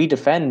 hey, we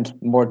defend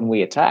more than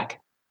we attack.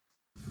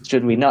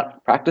 Should we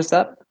not practice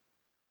that?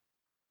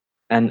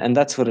 And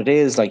that's what it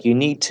is. Like, you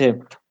need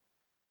to,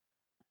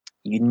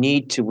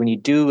 when you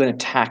do an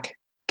attack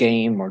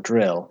game or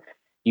drill,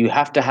 you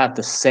have to have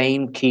the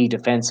same key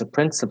defensive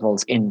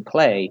principles in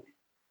play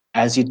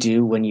as you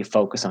do when you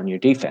focus on your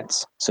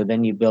defense. So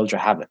then you build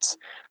your habits.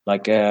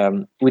 Like,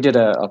 we did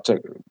a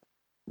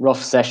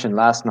rough session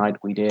last night.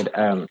 We did,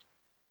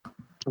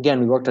 again,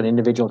 we worked on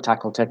individual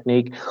tackle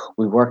technique.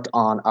 We worked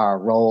on our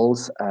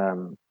roles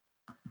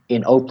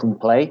in open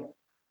play,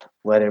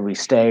 whether we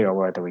stay or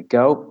whether we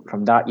go.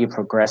 From that, you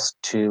progress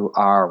to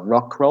our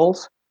ruck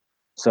roles.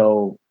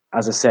 So,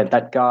 as I said,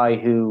 that guy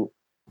who,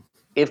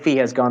 if he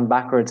has gone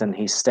backwards and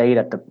he stayed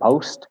at the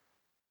post,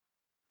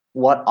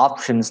 what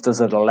options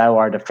does it allow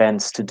our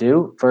defense to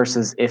do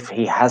versus if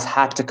he has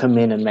had to come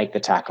in and make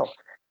the tackle?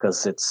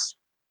 Because it's,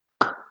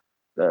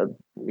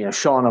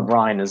 Sean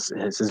O'Brien is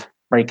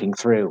breaking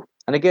through.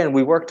 And again,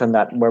 we worked on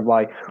that,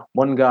 whereby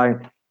one guy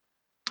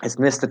has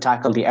missed the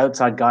tackle, the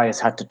outside guy has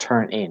had to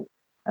turn in.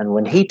 And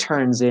when he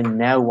turns in,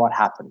 now what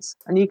happens?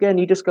 And again,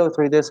 you just go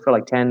through this for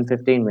like 10,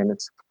 15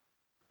 minutes.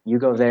 You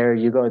go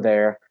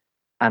there,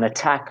 and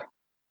attack.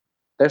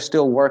 They're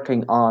still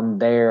working on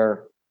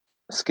their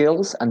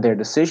skills and their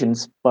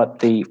decisions, but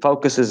the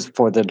focus is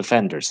for the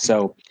defenders.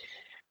 So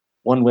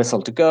one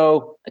whistle to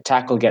go, a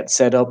tackle gets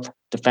set up,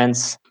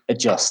 defense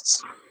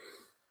adjusts.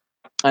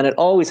 And it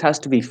always has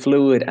to be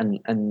fluid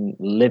and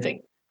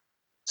living.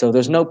 So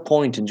there's no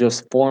point in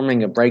just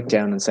forming a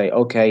breakdown and say,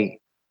 okay,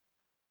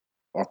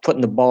 or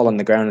putting the ball on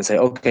the ground and say,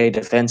 okay,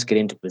 defense, get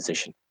into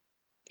position.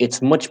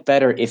 It's much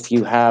better if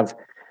you have,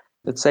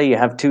 let's say you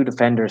have two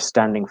defenders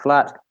standing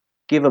flat,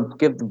 give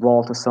the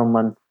ball to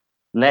someone,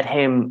 let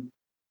him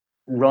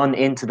run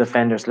into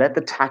defenders, let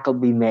the tackle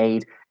be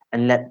made,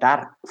 and let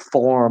that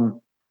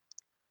form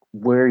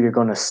where you're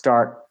going to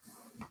start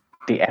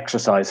the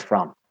exercise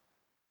from.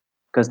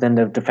 Because then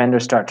the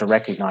defenders start to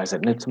recognize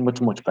it, and it's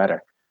much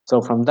better. So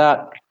from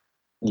that,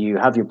 you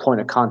have your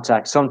point of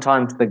contact.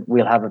 Sometimes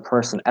we'll have a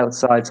person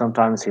outside,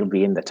 sometimes he'll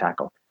be in the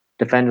tackle.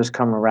 Defenders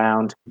come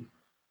around,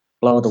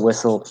 blow the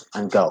whistle,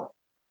 and go.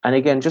 And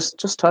again, just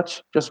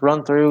touch, just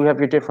run through, have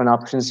your different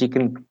options. You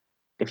can,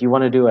 if you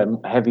want to do a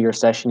heavier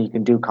session, you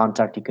can do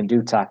contact, you can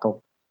do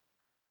tackle,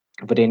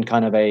 but in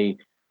kind of a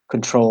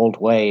controlled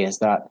way, is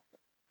that,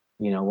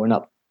 we're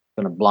not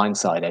going to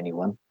blindside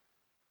anyone.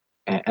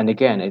 And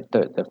again,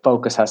 the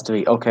focus has to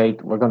be, okay,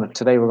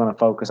 today we're going to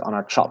focus on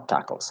our chop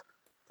tackles,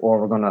 or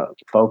we're going to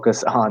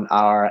focus on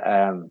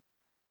our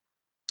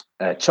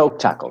choke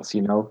tackles,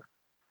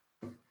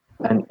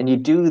 and you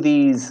do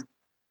these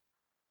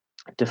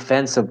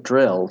defensive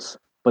drills,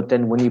 but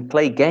then when you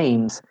play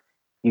games,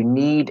 you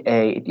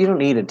don't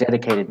need a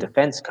dedicated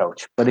defense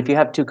coach. But if you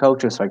have two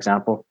coaches, for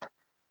example,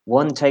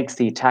 one takes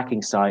the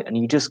attacking side, and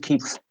you just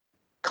keep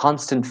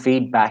constant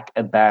feedback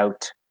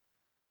about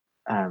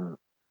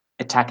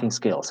attacking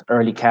skills,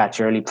 early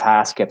catch, early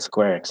pass, get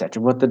square,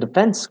 etc. But the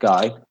defense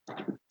guy,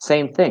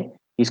 same thing.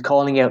 He's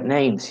calling out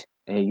names.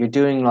 You're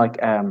doing like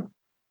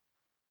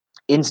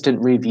instant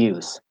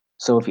reviews.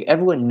 So if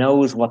everyone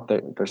knows what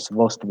they're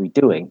supposed to be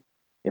doing,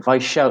 if I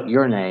shout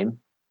your name,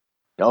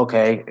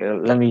 okay,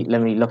 let me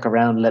look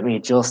around, let me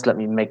adjust, let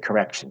me make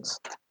corrections,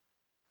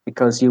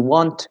 because you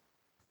want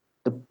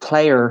the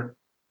player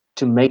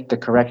to make the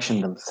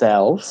correction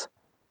themselves,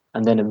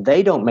 and then if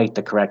they don't make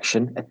the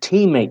correction, a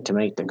teammate to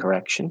make the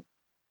correction,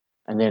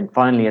 and then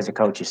finally, as a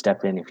coach, you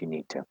step in if you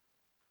need to.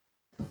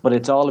 But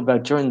it's all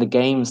about during the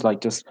games, like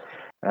just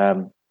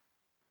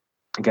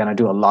again, I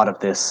do a lot of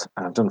this.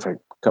 I've done it for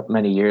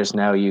many years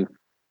now. You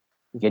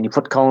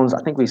put cones.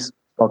 I think we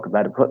spoke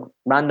about it. Put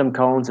random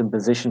cones in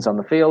positions on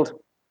the field.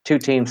 2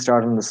 teams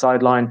start on the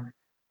sideline.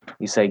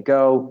 You say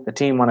go. The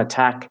team on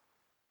attack,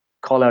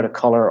 call out a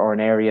color or an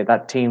area.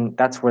 That team,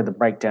 that's where the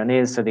breakdown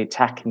is. So the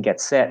attack can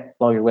get set,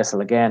 blow your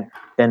whistle again.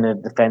 Then the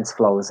defense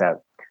flows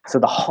out. So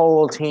the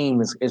whole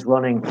team is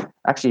running.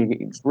 Actually,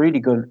 it's really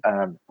good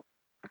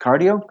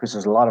cardio because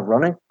there's a lot of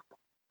running.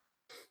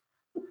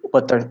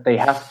 But they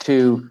have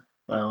to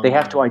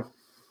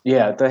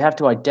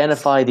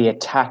identify the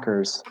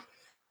attackers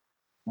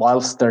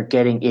whilst they're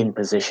getting in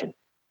position.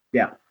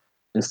 Yeah.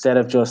 Instead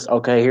of just,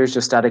 okay, here's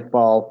your static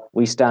ball.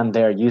 We stand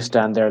there, you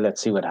stand there.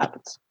 Let's see what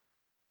happens.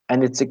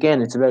 And it's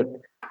about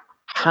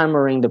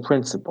hammering the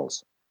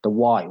principles, the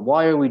why.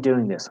 Why are we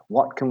doing this?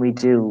 What can we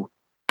do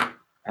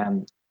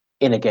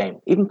in a game?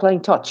 Even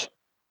playing touch.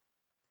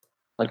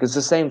 Like, it's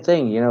the same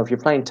thing, if you're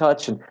playing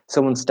touch and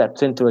someone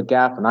steps into a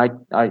gap and I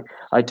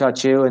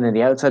touch you and then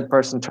the outside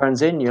person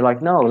turns in, you're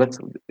like, no,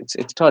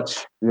 it's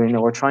touch.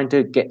 We're trying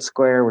to get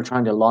square, we're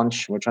trying to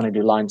launch, we're trying to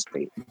do line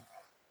speed.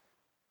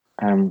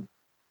 And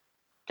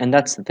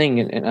that's the thing.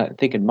 And I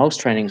think in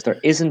most trainings, there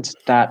isn't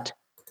that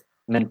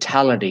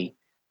mentality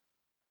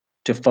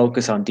to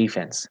focus on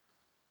defense.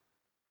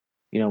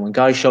 When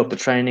guys show up to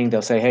training,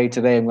 they'll say, hey,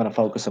 today I'm going to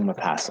focus on my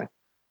passing.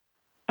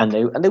 And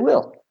they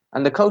will.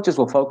 And the coaches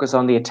will focus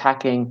on the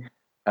attacking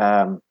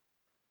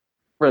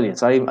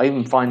brilliance. I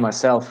even find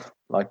myself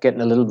like getting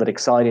a little bit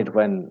excited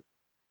when,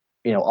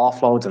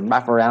 offloads and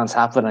wraparounds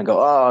happen. I go,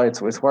 oh, it's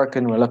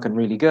working. We're looking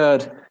really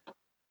good.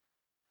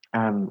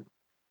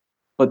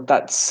 But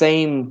that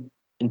same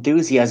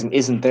enthusiasm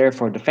isn't there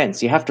for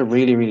defense. You have to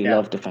really, really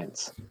love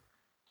defense.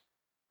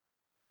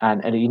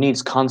 And it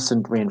needs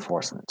constant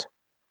reinforcement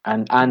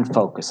and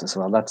focus as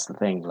well. That's the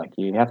thing. Like,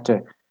 you have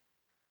to,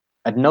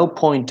 at no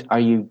point are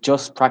you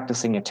just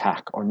practicing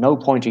attack, or no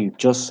point are you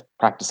just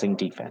practicing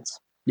defense.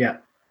 Yeah.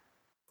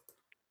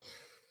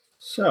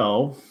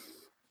 So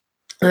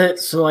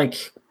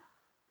like,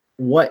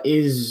 what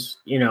is,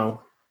 the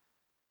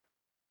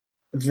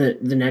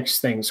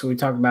next thing? So we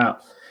talk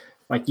about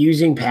like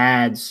using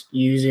pads,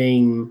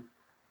 using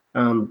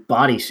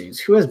bodysuits.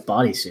 Who has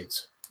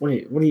bodysuits? What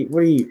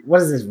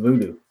is this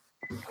voodoo?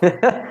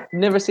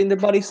 Never seen the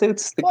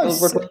bodysuits?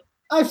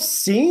 I've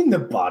seen the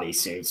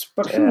bodysuits,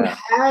 but who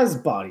has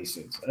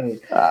bodysuits?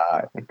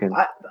 I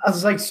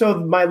was like,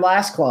 so my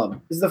last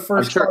club is the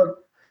first club.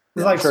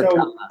 It's like,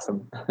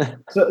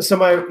 so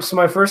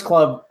my first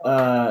club,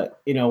 I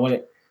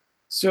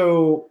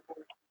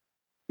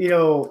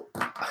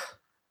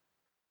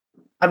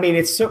mean,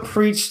 it's so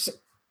preached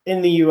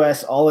in the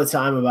US all the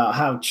time about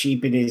how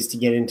cheap it is to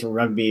get into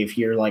rugby if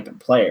you're like a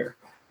player.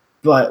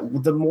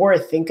 But the more I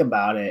think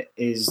about it,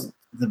 is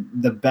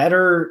the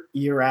better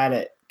you're at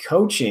it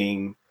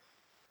coaching,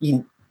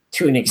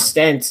 to an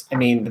extent. I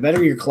mean, the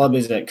better your club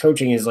is at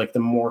coaching is like the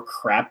more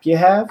crap you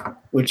have,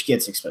 which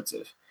gets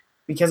expensive.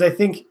 Because I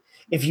think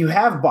if you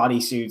have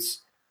bodysuits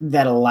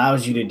that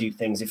allows you to do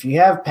things, if you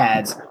have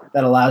pads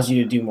that allows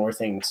you to do more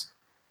things,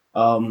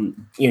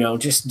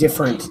 just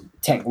different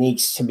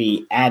techniques to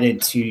be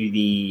added to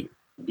the,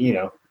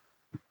 to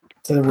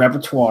the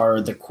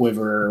repertoire, the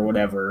quiver or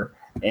whatever.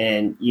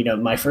 And,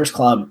 my first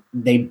club,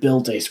 they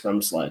built a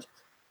scrum sled.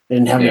 They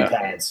didn't have any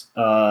pads.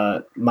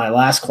 My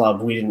last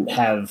club, we didn't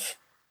have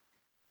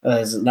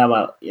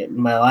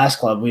my last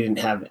club, we didn't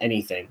have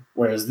anything.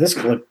 Whereas this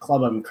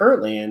club I'm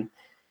currently in,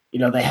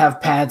 they have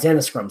pads and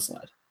a scrum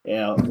sled.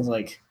 It was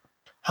like,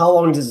 how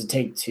long does it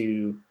take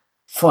to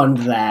fund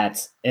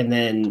that? And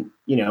then,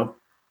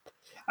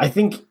 I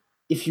think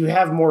if you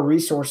have more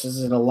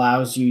resources, it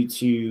allows you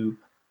to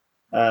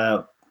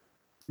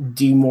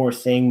do more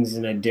things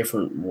in a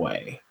different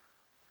way.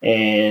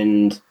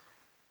 And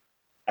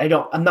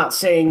I'm not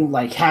saying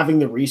like having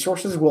the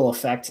resources will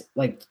affect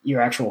like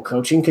your actual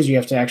coaching, because you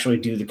have to actually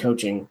do the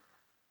coaching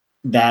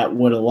that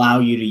would allow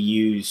you to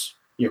use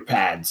your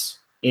pads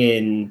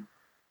in,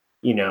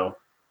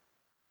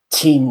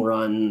 team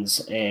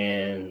runs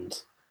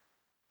and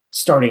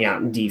starting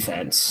out in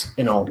defense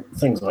and all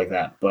things like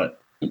that. But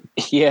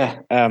yeah,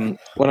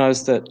 when I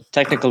was the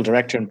technical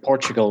director in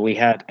Portugal, I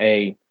had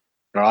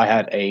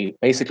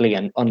basically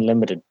an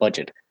unlimited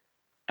budget,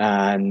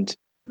 and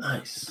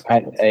nice. I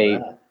had a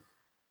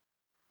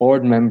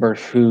board member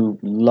who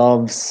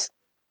loves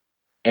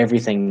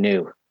everything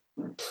new.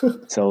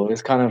 So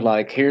it's kind of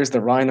like, here's the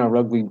Rhino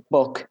Rugby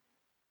book.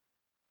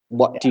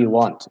 What do you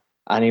want?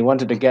 And he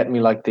wanted to get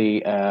me like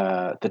the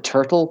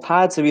turtle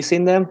pads. Have you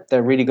seen them?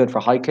 They're really good for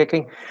high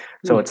kicking.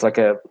 So it's like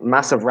a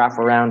massive wrap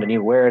around, and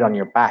you wear it on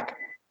your back.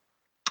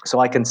 So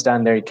I can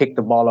stand there, you kick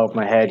the ball over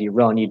my head, you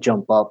run, you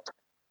jump up,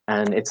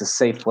 and it's a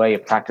safe way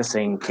of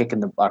practicing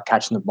catching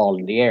the ball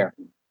in the air.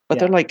 But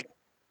they're like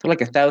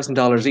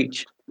 $1,000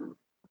 each.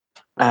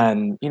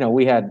 And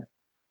we had,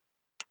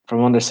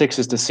 from under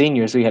sixes to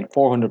seniors, we had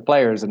 400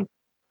 players, and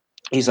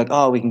he's like,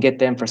 oh, we can get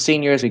them for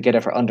seniors, we get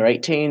it for under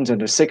 18s,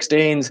 under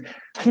 16s.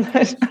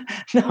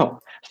 No,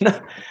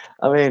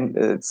 I mean,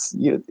 it's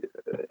you.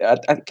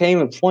 I came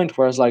to a point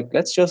where I was like,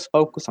 let's just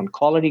focus on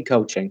quality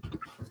coaching,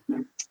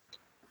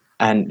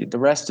 and the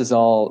rest is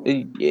all.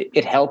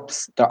 It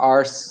helps. There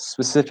are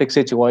specific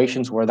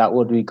situations where that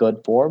would be good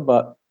for,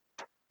 but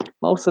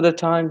most of the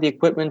time, the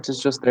equipment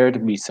is just there to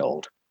be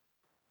sold.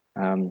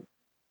 Um,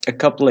 a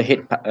couple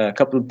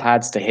of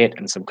pads to hit,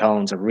 and some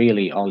cones are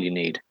really all you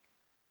need.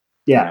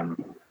 Yeah.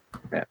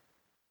 Yeah.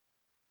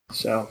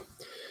 So,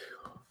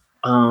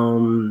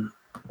 I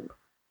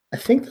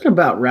think that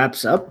about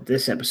wraps up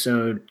this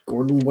episode.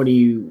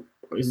 Gordon,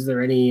 is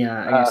there any,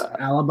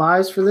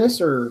 alibis for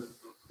this or?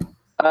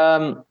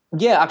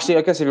 Yeah, actually,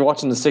 I guess if you're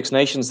watching the Six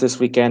Nations this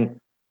weekend,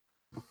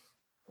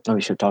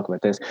 we should talk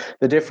about this.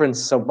 The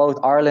difference, so both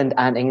Ireland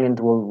and England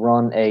will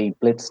run a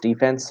blitz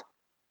defense,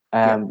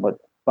 but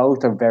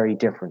both are very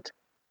different.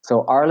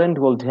 So Ireland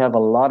will have a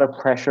lot of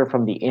pressure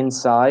from the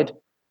inside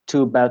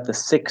to about the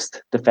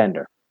sixth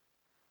defender,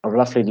 or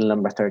roughly the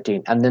number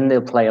 13. And then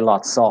they'll play a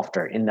lot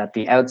softer in that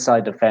the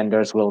outside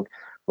defenders will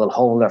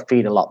hold their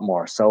feet a lot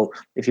more. So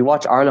if you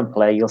watch Ireland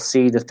play, you'll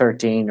see the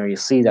 13 or you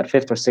see that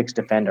fifth or sixth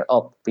defender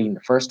up being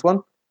the first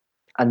one,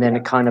 and then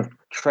it kind of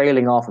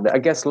trailing off of it. I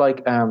guess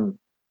like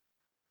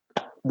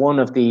one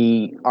of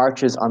the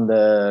arches on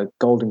the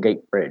Golden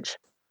Gate Bridge.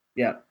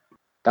 Yeah.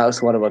 That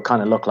was what it would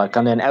kind of look like.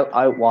 And then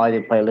out wide,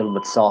 they play a little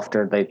bit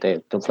softer.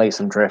 They'll play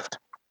some drift.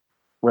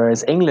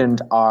 Whereas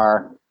England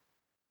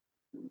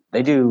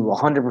they do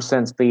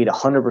 100% speed,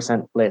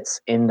 100%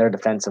 blitz in their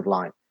defensive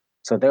line.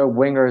 So their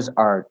wingers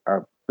are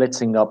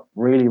blitzing up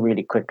really,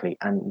 really quickly.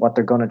 And what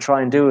they're going to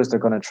try and do is they're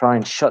going to try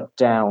and shut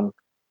down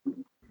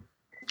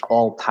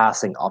all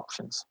passing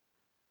options.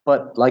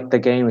 But like the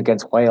game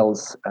against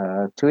Wales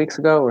 2 weeks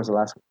ago, or was it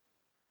last week?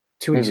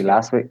 2 weeks Maybe ago.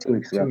 last week, 2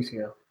 weeks ago. 2 weeks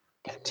ago.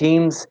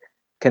 Teams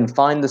can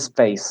find the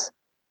space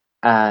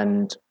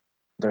and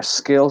their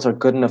skills are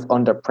good enough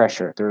under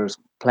pressure. There's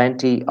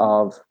plenty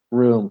of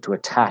room to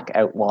attack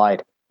out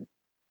wide,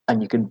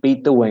 and you can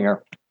beat the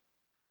winger.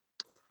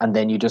 And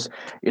then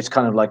it's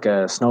kind of like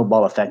a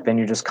snowball effect. Then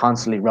you're just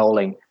constantly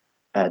rolling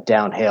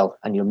downhill,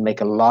 and you'll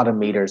make a lot of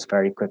meters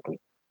very quickly.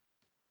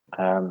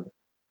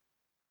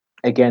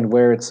 Again,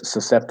 where it's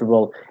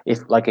susceptible, if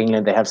like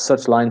England, they have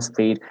such line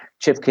speed,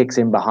 chip kicks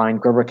in behind,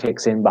 grubber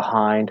kicks in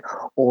behind,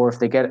 or if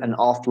they get an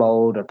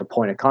offload at the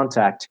point of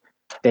contact,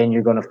 then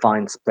you're going to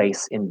find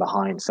space in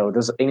behind. So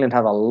does England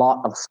have a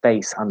lot of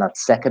space on that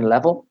second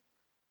level,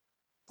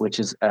 which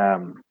is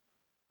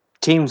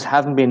teams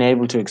haven't been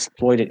able to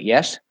exploit it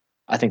yet.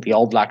 I think the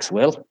All Blacks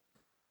will.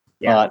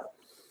 Yeah.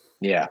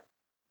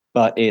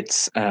 But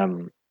it's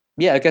I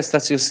guess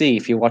that's you'll see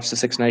if you watch the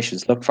Six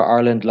Nations. Look for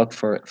Ireland, look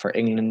for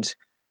England.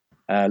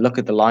 Look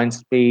at the line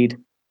speed.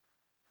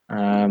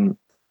 I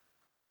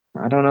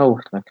don't know,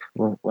 like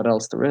what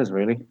else there is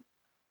really.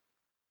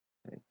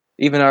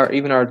 Even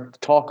our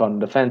talk on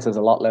defense is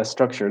a lot less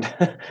structured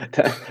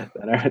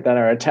than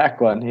our attack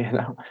one, you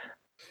know.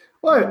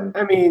 Well,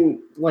 I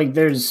mean, like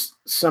there's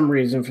some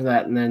reason for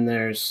that, and then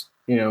there's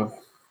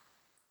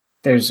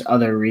there's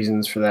other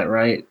reasons for that,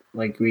 right?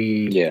 Like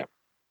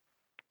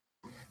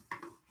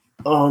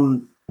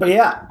But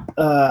yeah,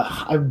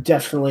 I'm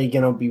definitely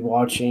gonna be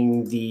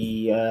watching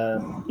the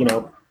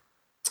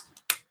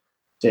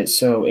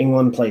so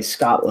England plays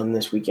Scotland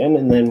this weekend,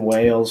 and then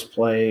Wales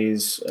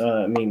plays.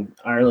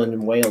 Ireland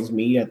and Wales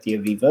meet at the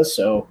Aviva,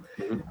 so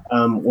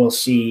we'll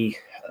see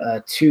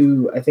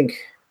two. I think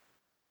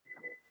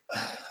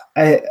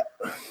I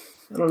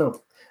don't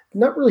know. I'm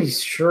not really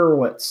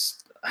sure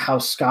how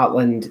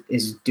Scotland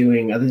is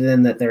doing, other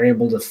than that they're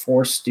able to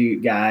force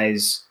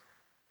guys.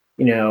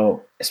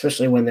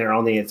 Especially when they're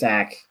on the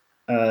attack,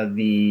 at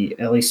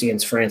least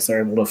against France,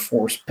 they're able to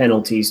force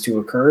penalties to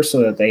occur so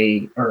that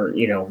they are,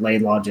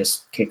 Laidlaw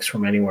just kicks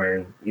from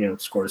anywhere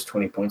and, scores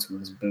 20 points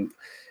with his boot.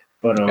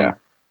 But,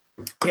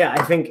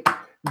 I think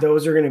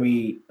those are going to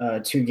be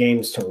two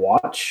games to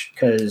watch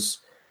because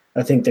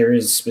I think there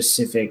is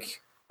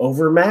specific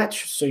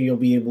overmatch. So you'll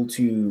be able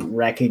to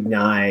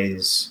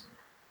recognize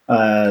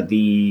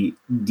the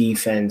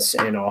defense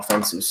and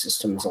offensive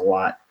systems a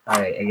lot,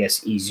 I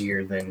guess,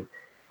 easier than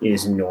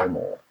is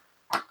normal.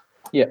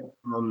 Yeah.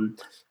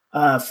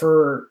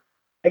 For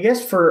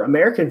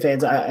American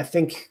fans, I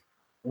think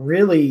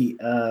really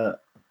I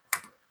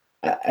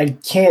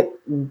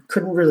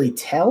couldn't really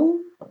tell,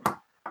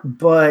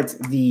 but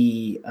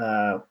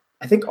I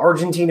think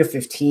Argentina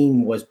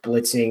 15 was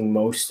blitzing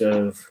most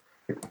of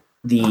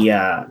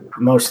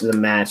the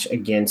match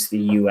against the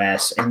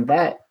US, and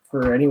that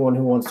for anyone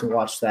who wants to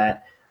watch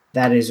that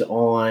is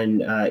on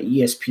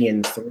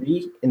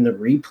ESPN3 in the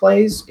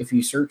replays. If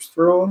you search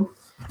through them.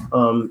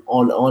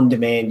 On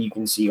demand, you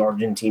can see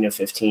Argentina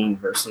 15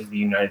 versus the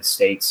United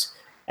States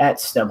at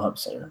StubHub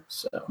Center.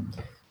 So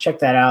check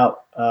that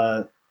out.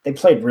 They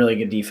played really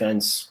good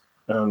defense.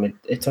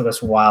 It took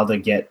us a while to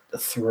get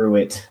through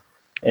it,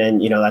 and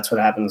that's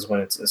what happens when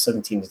it's a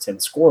 17-10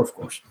 score, of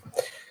course.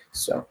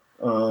 So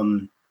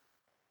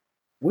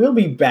we'll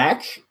be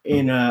back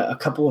in a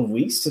couple of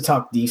weeks to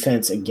talk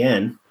defense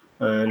again,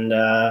 and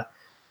I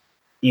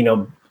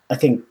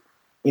think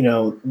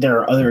there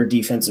are other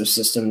defensive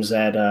systems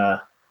that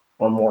are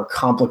more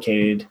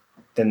complicated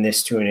than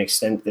this to an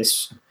extent.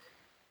 This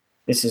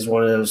is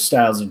one of those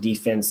styles of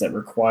defense that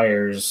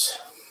requires,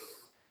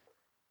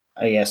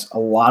 I guess, a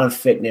lot of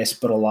fitness,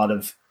 but a lot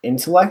of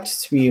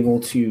intellect to be able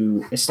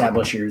to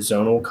establish your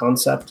zonal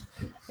concept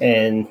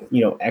and,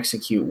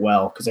 execute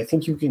well. Because I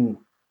think you can,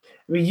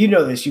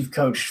 this, you've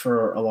coached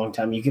for a long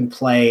time. You can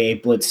play a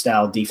blitz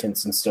style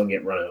defense and still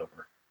get run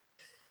over.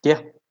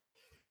 Yeah.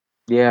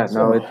 Yeah,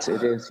 no, it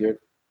is. You're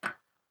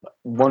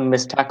one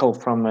missed tackle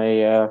from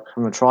a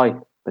try,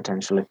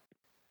 potentially.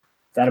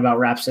 That about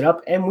wraps it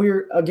up. And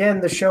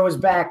the show is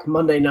back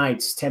Monday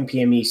nights, 10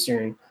 p.m.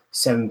 Eastern,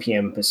 7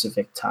 p.m.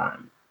 Pacific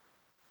time.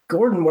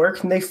 Gordon, where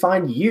can they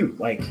find you?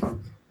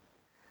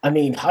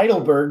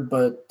 Heidelberg,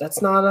 but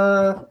that's not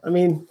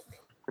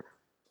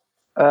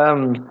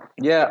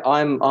Yeah,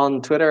 I'm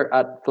on Twitter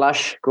at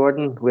Flash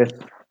Gordon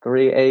with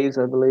 3 A's,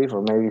 I believe,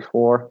 or maybe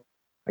 4.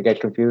 I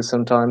get confused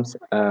sometimes.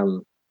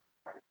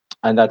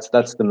 And that's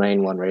the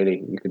main one,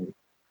 really. You can.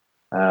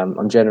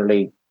 I'm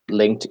generally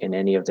linked in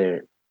any of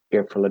the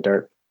Earful of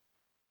Dirt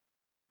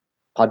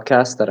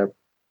podcasts that are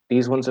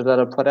these ones that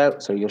I put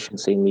out, so you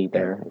should see me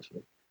there if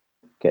you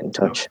get in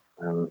touch.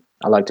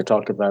 I like to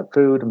talk about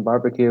food and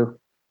barbecue,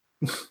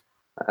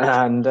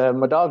 and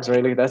my dogs.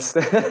 Really, that's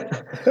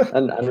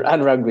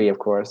and rugby, of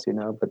course.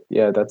 But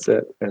yeah, that's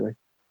it. Really.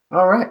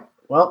 All right.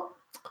 Well,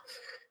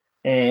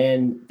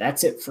 and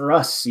that's it for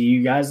us. See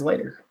you guys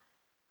later.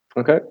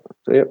 Okay.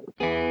 See you.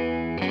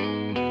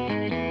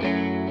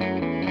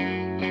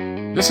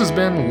 This has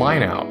been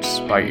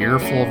Lineouts by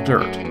Earful of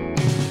Dirt.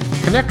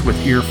 Connect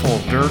with Earful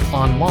of Dirt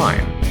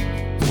online.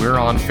 We're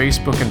on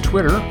Facebook and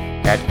Twitter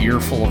at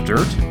Earful of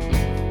Dirt.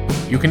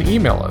 You can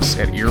email us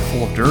at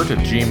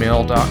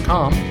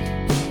earfulofdirt@gmail.com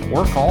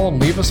or call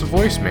and leave us a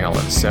voicemail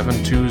at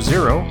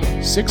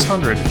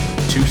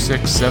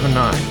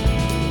 720-600-2679.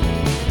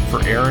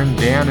 For Aaron,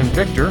 Dan, and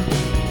Victor,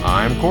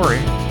 I'm Corey.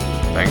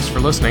 Thanks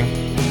for listening.